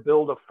easy to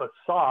build a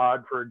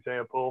facade, for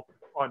example,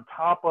 on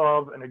top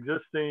of an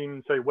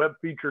existing, say, web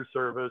feature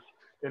service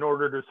in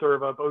order to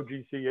serve up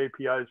OGC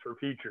APIs for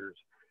features?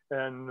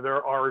 And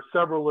there are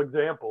several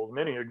examples,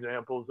 many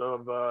examples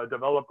of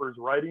developers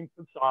writing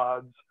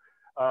facades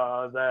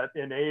that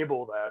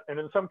enable that. And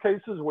in some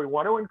cases, we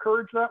want to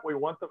encourage that. We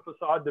want the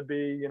facade to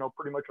be,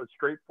 pretty much a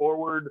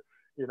straightforward,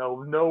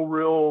 no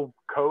real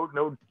code,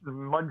 no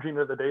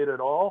munging of the data at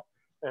all.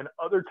 And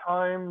other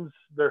times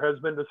there has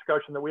been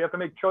discussion that we have to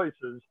make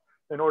choices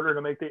in order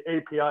to make the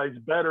APIs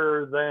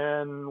better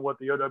than what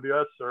the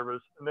OWS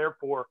service, and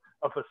therefore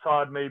a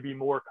facade may be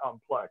more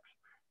complex.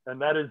 And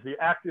that is the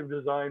active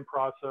design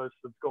process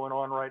that's going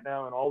on right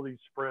now in all these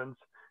sprints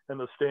and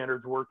the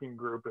standards working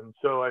group. And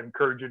so I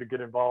encourage you to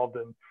get involved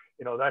in,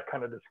 that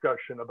kind of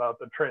discussion about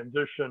the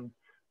transition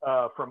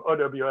from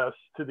OWS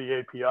to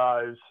the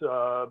APIs.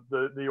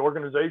 The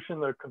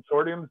organization, the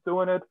consortium's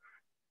doing it.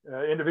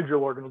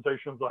 Individual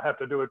organizations will have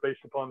to do it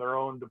based upon their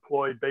own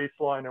deployed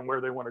baseline and where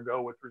they want to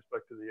go with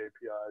respect to the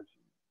APIs.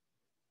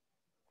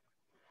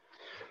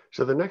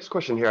 So the next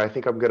question here, I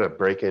think I'm going to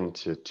break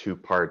into two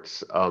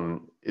parts.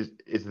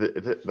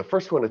 The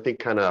first one, I think,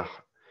 kind of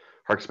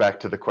harks back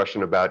to the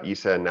question about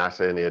ESA and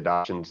NASA and the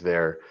adoptions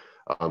there.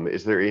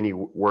 Is there any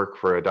work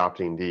for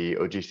adopting the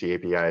OGC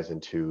APIs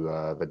into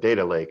the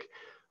data lake?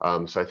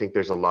 So I think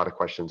there's a lot of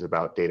questions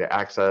about data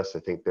access.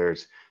 I think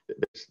there's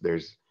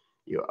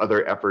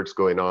other efforts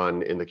going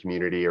on in the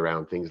community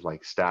around things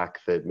like Stack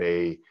that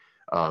may,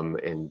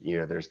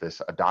 there's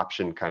this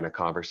adoption kind of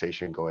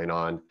conversation going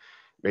on.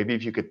 Maybe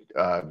if you could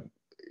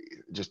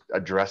just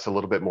address a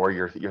little bit more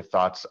your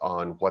thoughts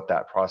on what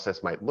that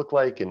process might look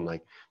like and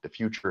like the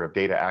future of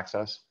data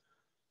access.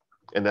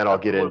 And then I'll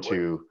get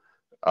into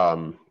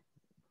the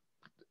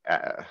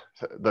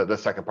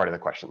second part of the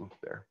question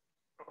there.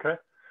 Okay.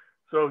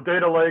 So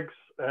data lakes,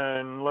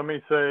 and let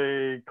me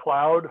say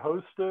cloud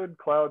hosted,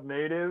 cloud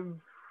native,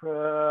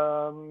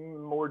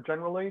 more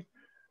generally.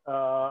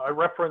 I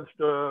referenced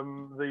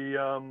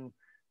the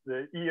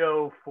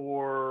EO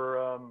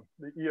for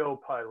the EO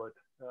pilot.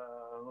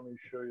 Let me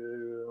show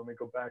you, let me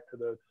go back to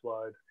that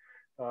slide.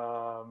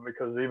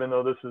 Because even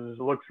though this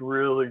looks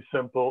really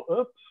simple,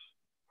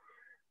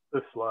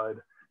 this slide.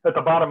 At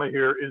the bottom of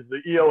here is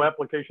the EO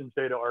applications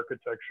data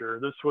architecture.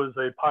 This was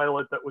a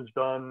pilot that was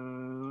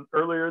done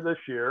earlier this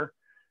year.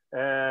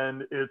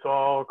 And it's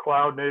all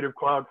cloud native,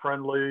 cloud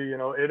friendly,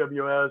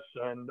 AWS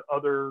and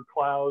other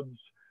clouds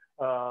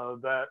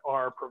that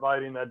are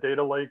providing that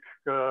data lake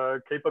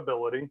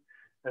capability.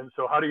 And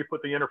so how do you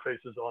put the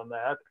interfaces on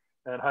that?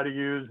 And how to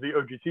use the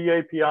OGC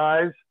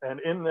APIs? And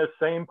in this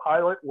same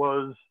pilot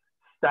was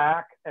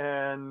Stack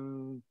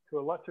and to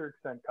a lesser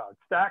extent Cog.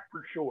 Stack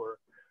for sure.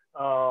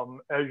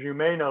 As you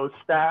may know,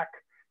 Stack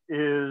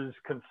is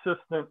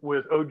consistent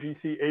with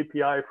OGC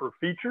API for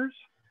features.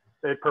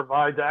 It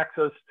provides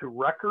access to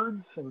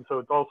records, and so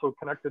it's also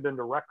connected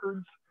into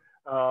records.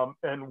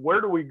 And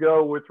where do we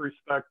go with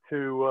respect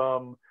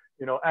to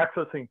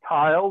accessing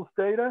tiles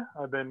data?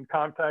 I've been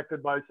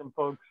contacted by some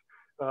folks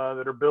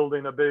that are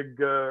building a big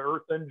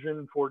Earth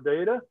engine for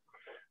data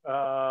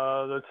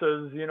that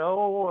says,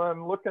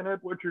 I'm looking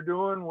at what you're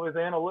doing with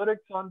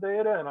analytics on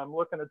data, and I'm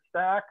looking at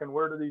Stack, and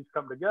where do these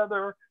come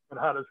together, and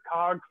how does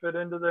Cog fit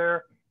into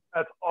there?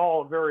 That's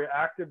all very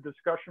active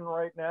discussion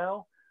right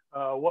now.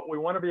 What we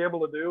want to be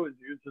able to do is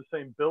use the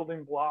same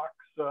building blocks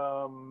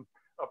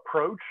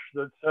approach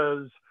that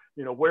says,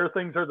 you know, where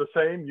things are the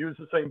same, use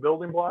the same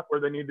building block. Where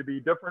they need to be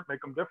different,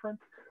 make them different.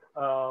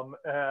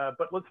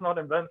 But let's not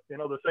invent, you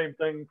know, the same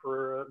thing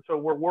for. So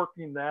we're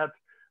working that.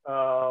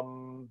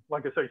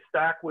 Like I say,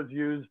 Stack was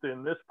used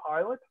in this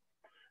pilot,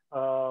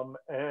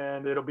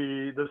 and it'll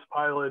be this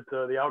pilot.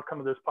 The outcome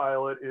of this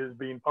pilot is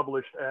being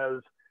published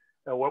as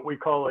what we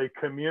call a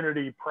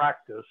community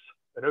practice.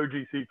 An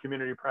OGC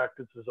community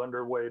practice is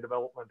underway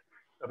development,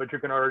 but you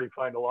can already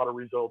find a lot of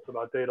results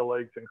about data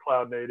lakes and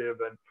cloud native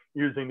and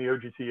using the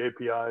OGC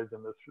APIs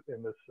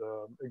in this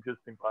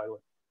existing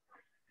pilot.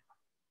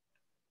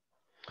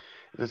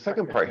 The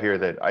second part here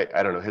that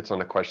I don't know, hits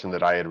on a question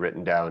that I had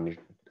written down,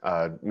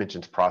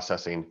 mentions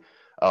processing.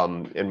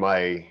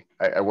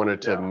 I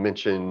wanted to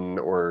mention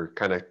or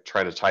kind of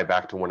try to tie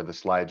back to one of the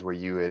slides where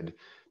you had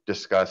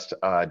discussed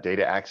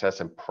data access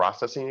and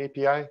processing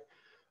API.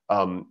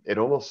 It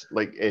almost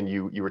like, and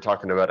you were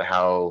talking about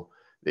how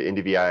the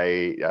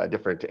NDVI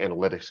different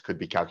analytics could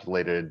be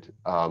calculated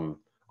on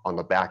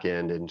the back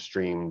end and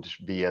streamed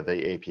via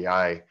the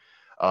API.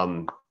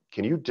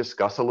 Can you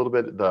discuss a little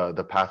bit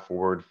the path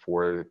forward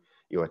for,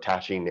 you know,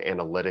 attaching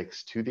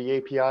analytics to the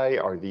API?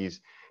 Are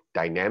these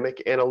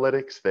dynamic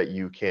analytics that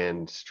you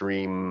can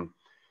stream,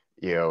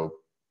 you know,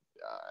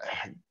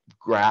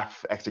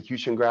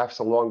 execution graphs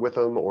along with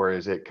them, or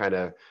is it kind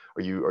of,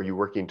 are you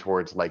working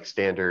towards like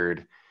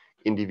standard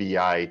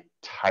NDVI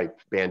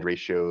type band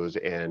ratios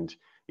and,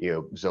 you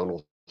know,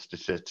 zonal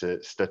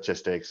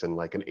statistics and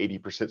like an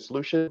 80%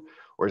 solution,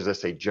 or is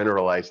this a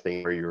generalized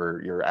thing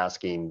where you're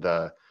asking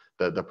the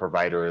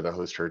provider or the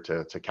hoster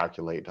to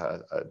calculate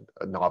a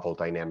novel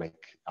dynamic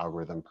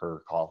algorithm per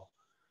call?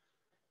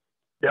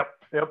 Yep.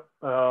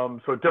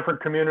 So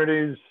different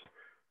communities,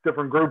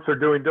 different groups are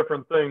doing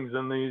different things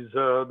in these,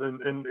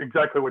 in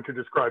exactly what you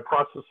described,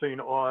 processing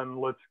on,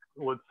 let's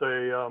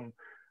say,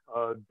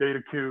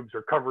 data cubes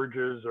or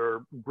coverages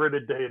or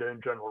gridded data in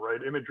general,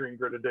 right? Imagery and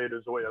gridded data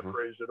is the way I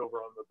phrased it over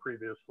on the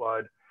previous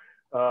slide.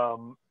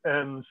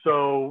 And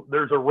so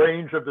there's a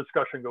range of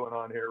discussion going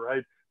on here,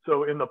 right?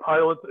 So in the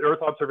pilot, the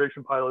Earth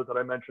observation pilot that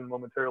I mentioned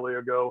momentarily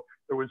ago,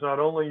 there was not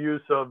only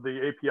use of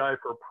the API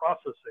for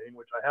processing,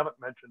 which I haven't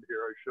mentioned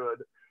here, I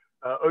should.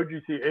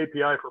 OGC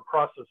API for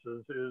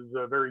processes is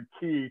very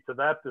key to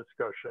that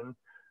discussion.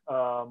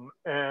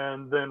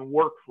 And then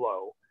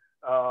workflow,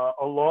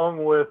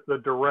 along with the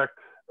direct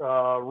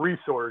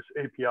resource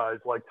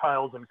APIs like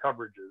tiles and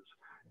coverages.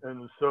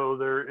 And so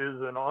there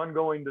is an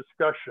ongoing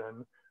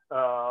discussion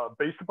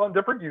based upon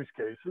different use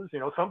cases. You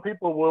know, some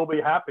people will be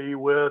happy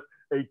with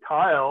a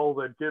tile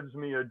that gives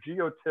me a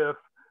geotiff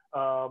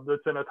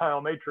that's in a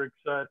tile matrix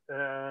set,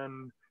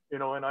 and, you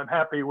know, and I'm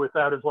happy with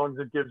that as long as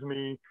it gives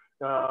me,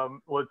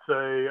 let's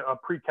say, a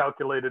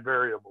pre-calculated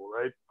variable,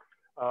 right?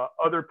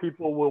 Other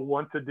people will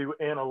want to do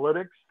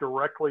analytics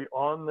directly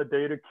on the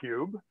data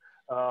cube,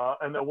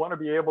 and they'll want to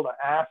be able to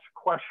ask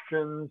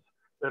questions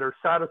that are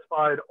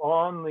satisfied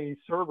on the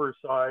server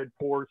side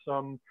for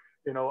some,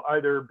 you know,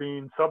 either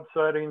being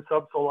subsetting,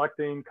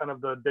 subselecting kind of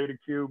the data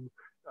cube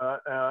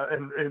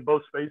in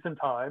both space and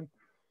time.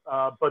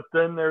 But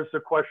then there's the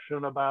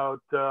question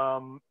about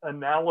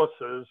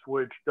analysis,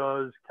 which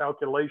does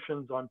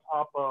calculations on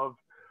top of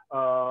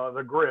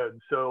the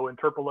grid. So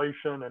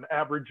interpolation and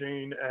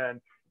averaging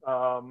and,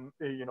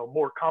 you know,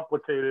 more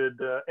complicated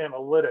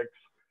analytics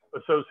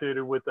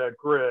associated with that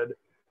grid.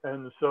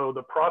 And so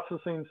the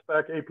processing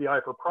spec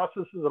API for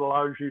processes, it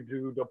allows you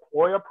to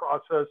deploy a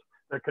process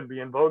that can be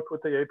invoked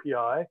with the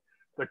API.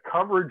 The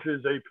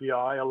coverages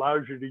API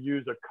allows you to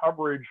use a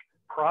coverage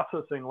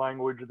processing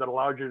language that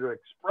allows you to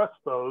express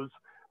those,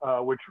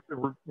 which,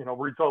 you know,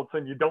 results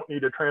in you don't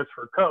need to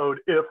transfer code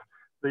if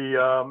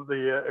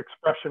the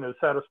expression is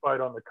satisfied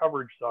on the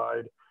coverage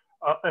side.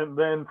 And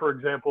then, for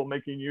example,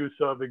 making use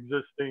of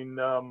existing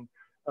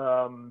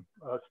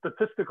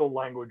statistical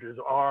languages,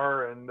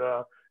 R and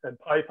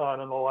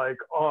Python and the like,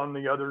 on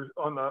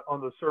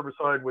the server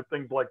side with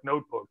things like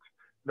notebooks.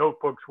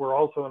 Notebooks were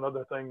also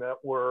another thing that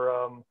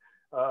were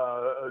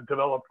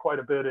developed quite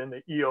a bit in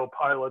the EO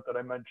pilot that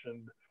I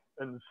mentioned.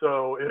 And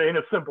so it ain't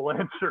a simple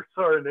answer.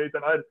 Sorry,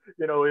 Nathan.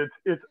 You know, it's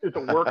a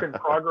work in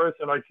progress,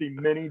 and I see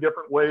many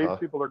different ways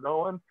people are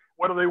going.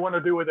 What do they want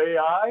to do with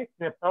AI?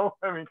 You know,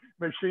 I mean,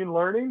 machine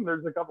learning.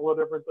 There's a couple of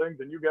different things,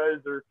 and you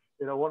guys are,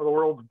 you know, one of the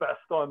world's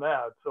best on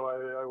that. So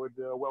I would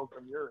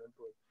welcome your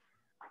input.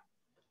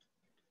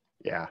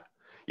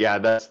 Yeah,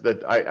 that's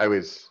that. I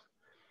was.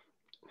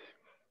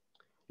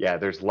 Yeah,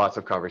 there's lots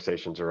of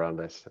conversations around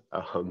this.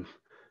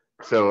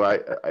 So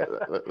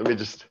let me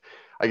just.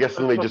 I guess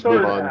let me just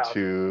move on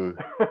to,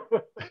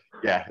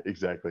 yeah,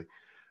 exactly.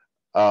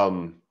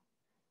 Sorry,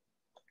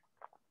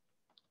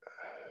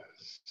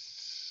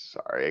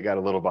 I got a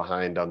little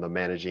behind on the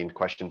managing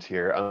questions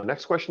here.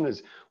 Next question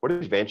is, what are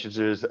the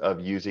advantages of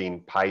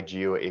using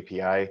PyGeo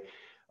API?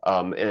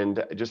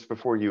 And just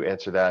before you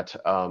answer that,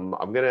 I'm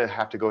gonna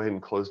have to go ahead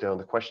and close down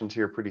the questions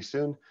here pretty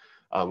soon.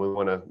 We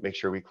wanna make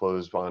sure we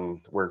close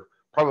on, we're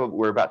probably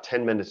we're about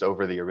 10 minutes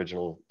over the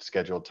original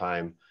scheduled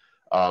time.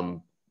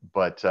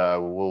 But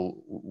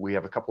we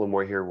have a couple of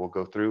more here we'll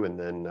go through and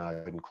then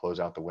and close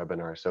out the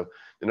webinar. So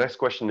the next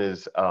question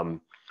is,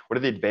 what are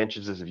the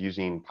advantages of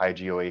using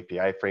PyGeo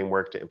API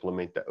framework to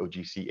implement the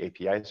OGC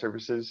API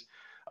services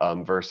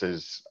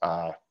versus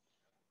a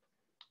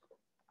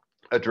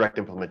direct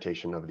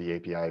implementation of the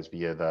APIs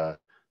via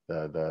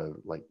the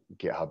like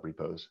GitHub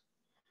repos?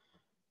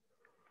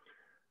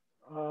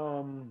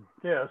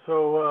 Yeah,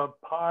 so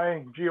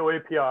PyGeo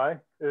API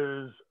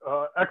is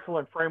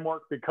excellent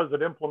framework because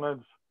it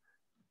implements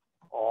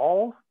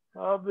all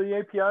of the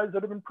APIs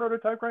that have been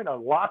prototyped right now,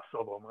 lots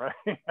of them,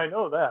 right? I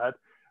know that.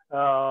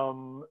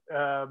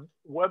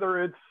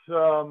 Whether it's, you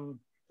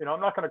know, I'm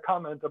not going to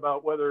comment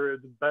about whether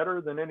it's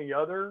better than any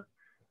other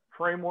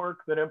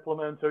framework that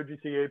implements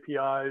OGC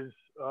APIs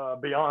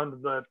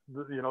beyond the,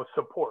 you know,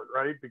 support,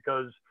 right?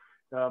 Because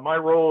my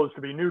role is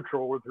to be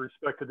neutral with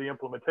respect to the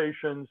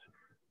implementations.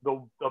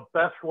 The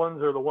best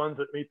ones are the ones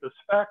that meet the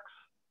specs.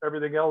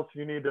 Everything else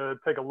you need to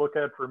take a look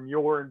at from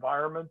your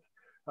environment.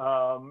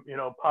 You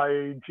know,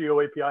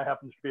 PyGeo API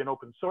happens to be an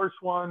open source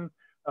one.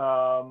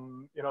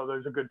 You know,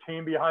 there's a good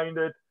team behind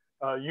it.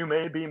 You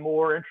may be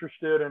more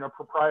interested in a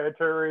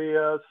proprietary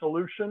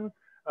solution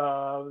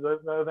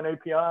than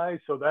API.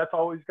 So that's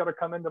always got to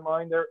come into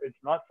mind there.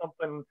 It's not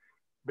something,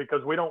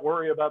 because we don't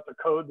worry about the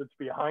code that's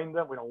behind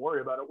them. We don't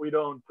worry about it. We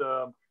don't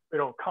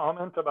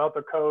comment about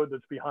the code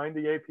that's behind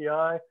the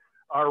API.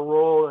 Our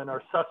role and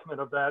our assessment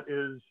of that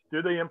is,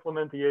 do they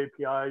implement the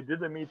API? Did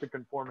they meet the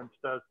conformance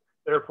test?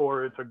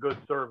 Therefore, it's a good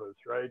service,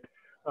 right?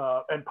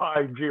 And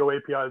PyGeo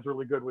API is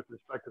really good with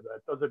respect to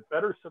that. Does it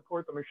better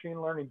support the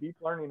machine learning, deep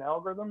learning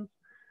algorithms?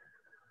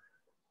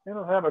 I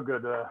don't have a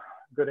good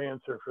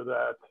answer for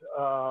that.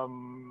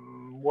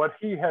 What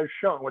he has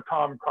shown, what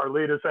Tom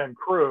Carlitos and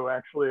crew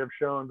actually have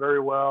shown very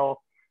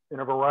well in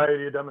a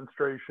variety of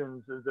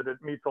demonstrations, is that it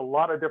meets a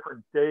lot of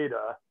different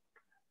data.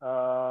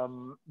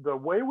 The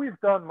way we've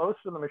done most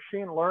of the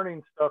machine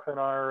learning stuff in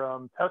our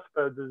test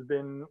beds has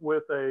been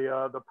with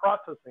the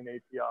processing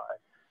API.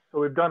 So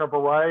we've done a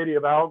variety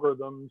of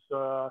algorithms.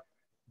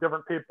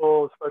 Different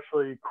people,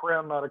 especially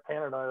Krim out of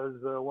Canada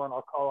is one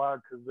I'll call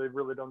out because they've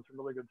really done some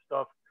really good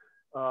stuff.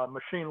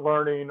 Machine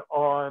learning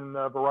on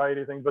a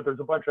variety of things, but there's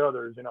a bunch of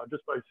others. You know,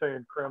 just by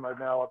saying Krim, I've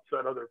now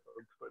upset other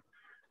folks. But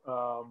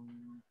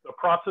the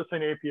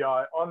processing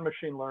API on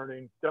machine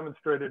learning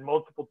demonstrated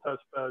multiple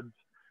test beds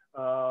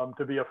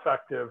to be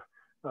effective.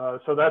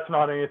 So that's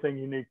not anything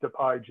unique to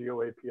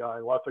PyGeo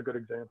API. Lots of good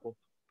examples.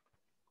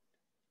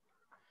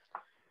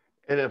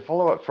 And a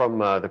follow-up from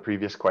the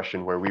previous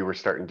question where we were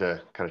starting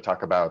to kind of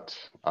talk about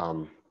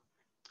you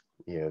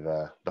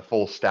know, the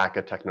full stack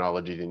of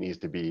technology that needs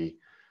to be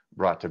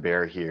brought to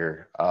bear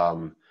here.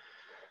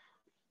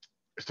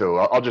 So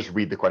I'll just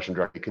read the question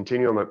directly.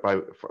 Continuing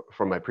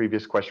from my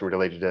previous question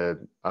related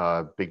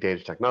to big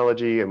data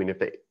technology. I mean, if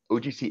the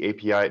OGC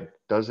API,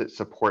 does it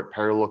support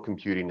parallel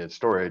computing and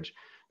storage?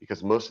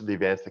 Because most of the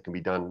advances that can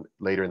be done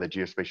later in the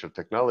geospatial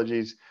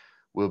technologies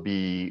will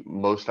be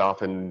most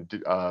often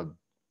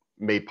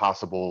made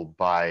possible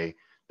by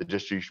the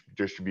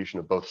distribution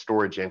of both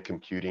storage and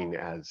computing,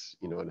 as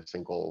you know, in a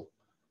single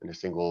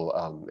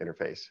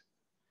interface.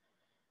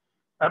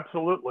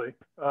 Absolutely,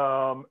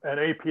 and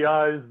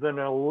APIs then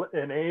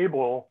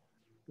enable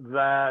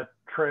that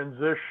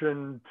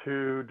transition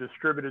to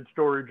distributed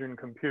storage and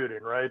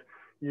computing, right?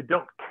 You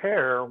don't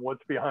care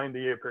what's behind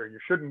the API. You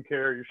shouldn't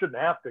care. You shouldn't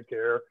have to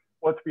care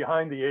what's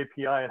behind the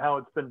API and how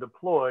it's been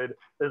deployed,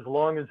 as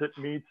long as it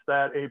meets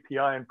that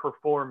API and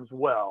performs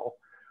well.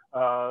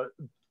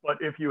 But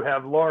if you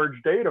have large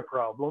data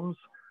problems,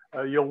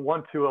 you'll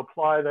want to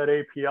apply that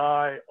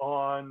API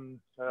on,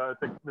 I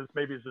think this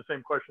maybe is the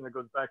same question that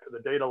goes back to the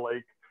data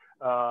lake,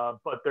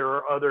 but there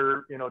are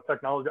other, you know,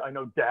 technology. I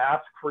know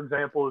Dask, for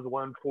example, is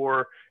one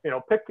for, you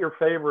know, pick your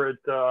favorite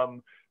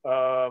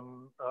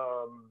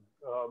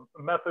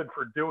method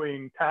for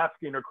doing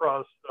tasking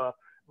across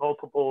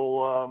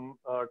multiple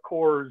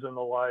cores and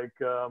the like,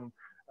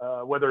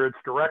 whether it's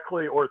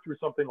directly or through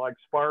something like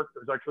Spark.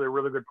 There's actually a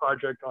really good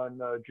project on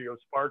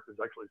GeoSpark. There's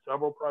actually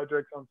several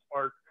projects on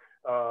Spark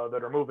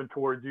that are moving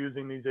towards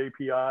using these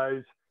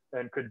APIs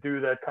and could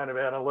do that kind of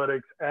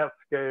analytics at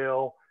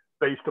scale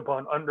based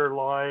upon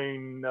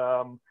underlying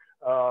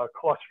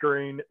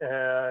clustering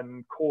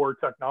and core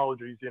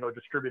technologies, you know,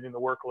 distributing the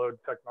workload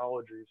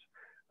technologies.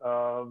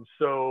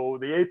 So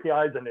the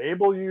APIs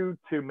enable you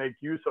to make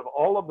use of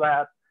all of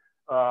that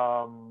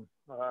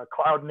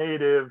cloud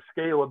native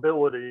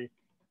scalability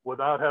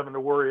without having to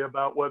worry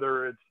about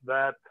whether it's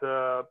that,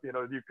 you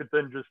know, you could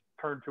then just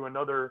turn to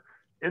another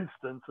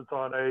instance. It's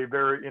on a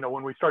very, you know,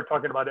 when we start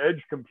talking about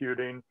edge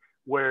computing,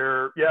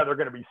 where, yeah, they're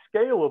going to be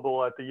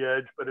scalable at the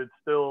edge, but it's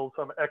still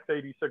some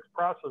x86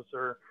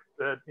 processor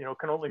that, you know,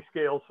 can only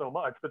scale so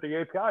much. But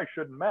the API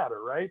shouldn't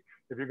matter, right?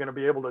 If you're going to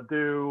be able to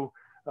do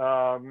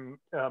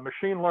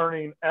machine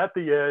learning at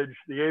the edge,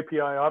 the API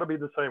ought to be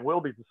the same,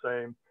 will be the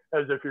same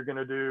as if you're going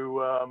to do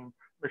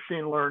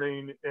machine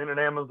learning in an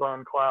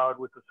Amazon cloud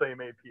with the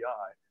same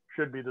API.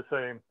 Should be the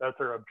same. That's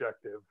our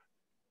objective.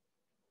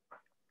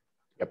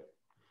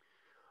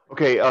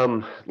 Okay,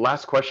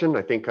 last question.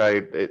 I think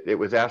it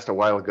was asked a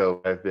while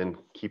ago. I've been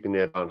keeping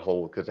it on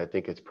hold because I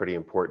think it's pretty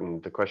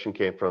important. The question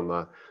came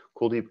from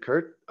Kuldeep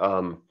Kurt.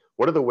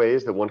 What are the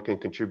ways that one can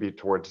contribute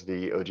towards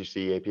the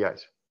OGC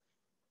APIs?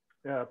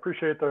 Yeah,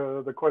 appreciate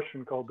the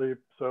question, Kuldeep.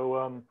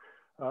 So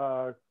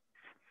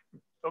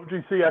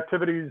OGC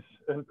activities,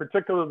 in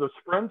particular the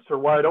sprints, are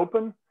wide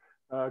open.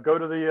 Go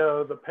to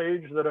the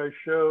page that I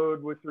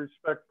showed with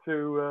respect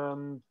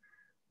to,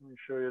 let me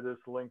show you this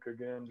link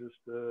again, just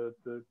to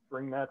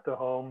bring that to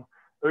home,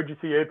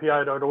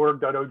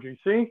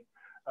 ogcapi.org.ogc.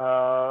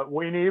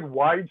 We need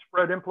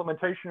widespread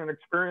implementation and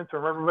experience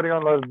from everybody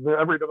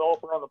every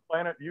developer on the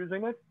planet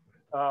using it.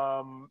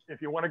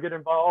 If you want to get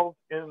involved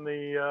in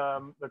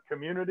the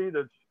community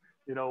that's,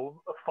 you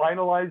know,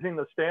 finalizing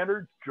the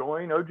standards,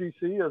 join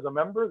OGC as a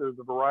member. There's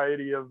a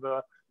variety of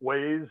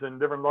ways and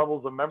different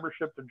levels of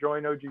membership to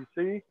join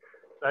OGC.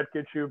 That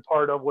gets you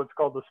part of what's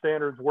called the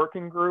standards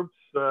working groups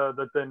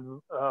that then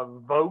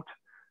vote,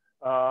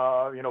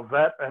 you know,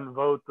 vet and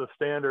vote the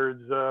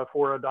standards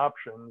for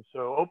adoption.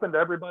 So open to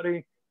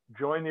everybody.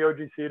 Join the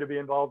OGC to be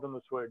involved in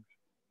the SWIGs.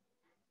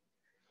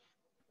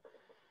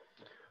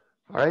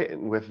 All right,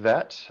 and with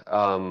that,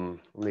 let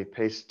me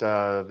paste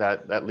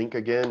that link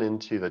again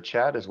into the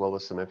chat, as well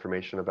as some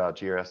information about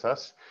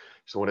GRSS.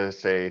 Just want to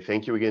say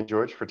thank you again,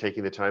 George, for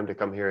taking the time to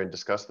come here and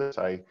discuss this.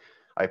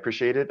 I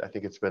appreciate it. I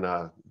think it's been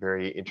a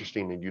very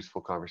interesting and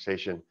useful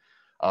conversation.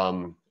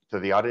 To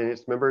the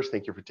audience members,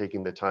 thank you for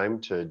taking the time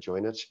to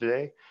join us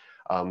today.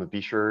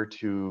 Be sure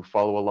to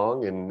follow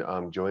along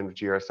and join with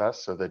GRSS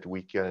so that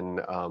we can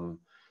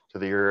so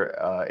that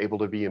you're able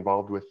to be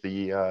involved with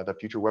the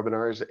future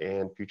webinars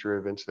and future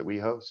events that we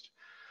host.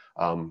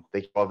 Thank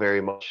you all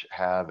very much.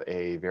 Have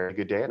a very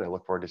good day, and I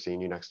look forward to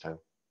seeing you next time.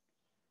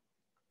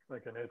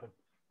 Thank you, Nathan.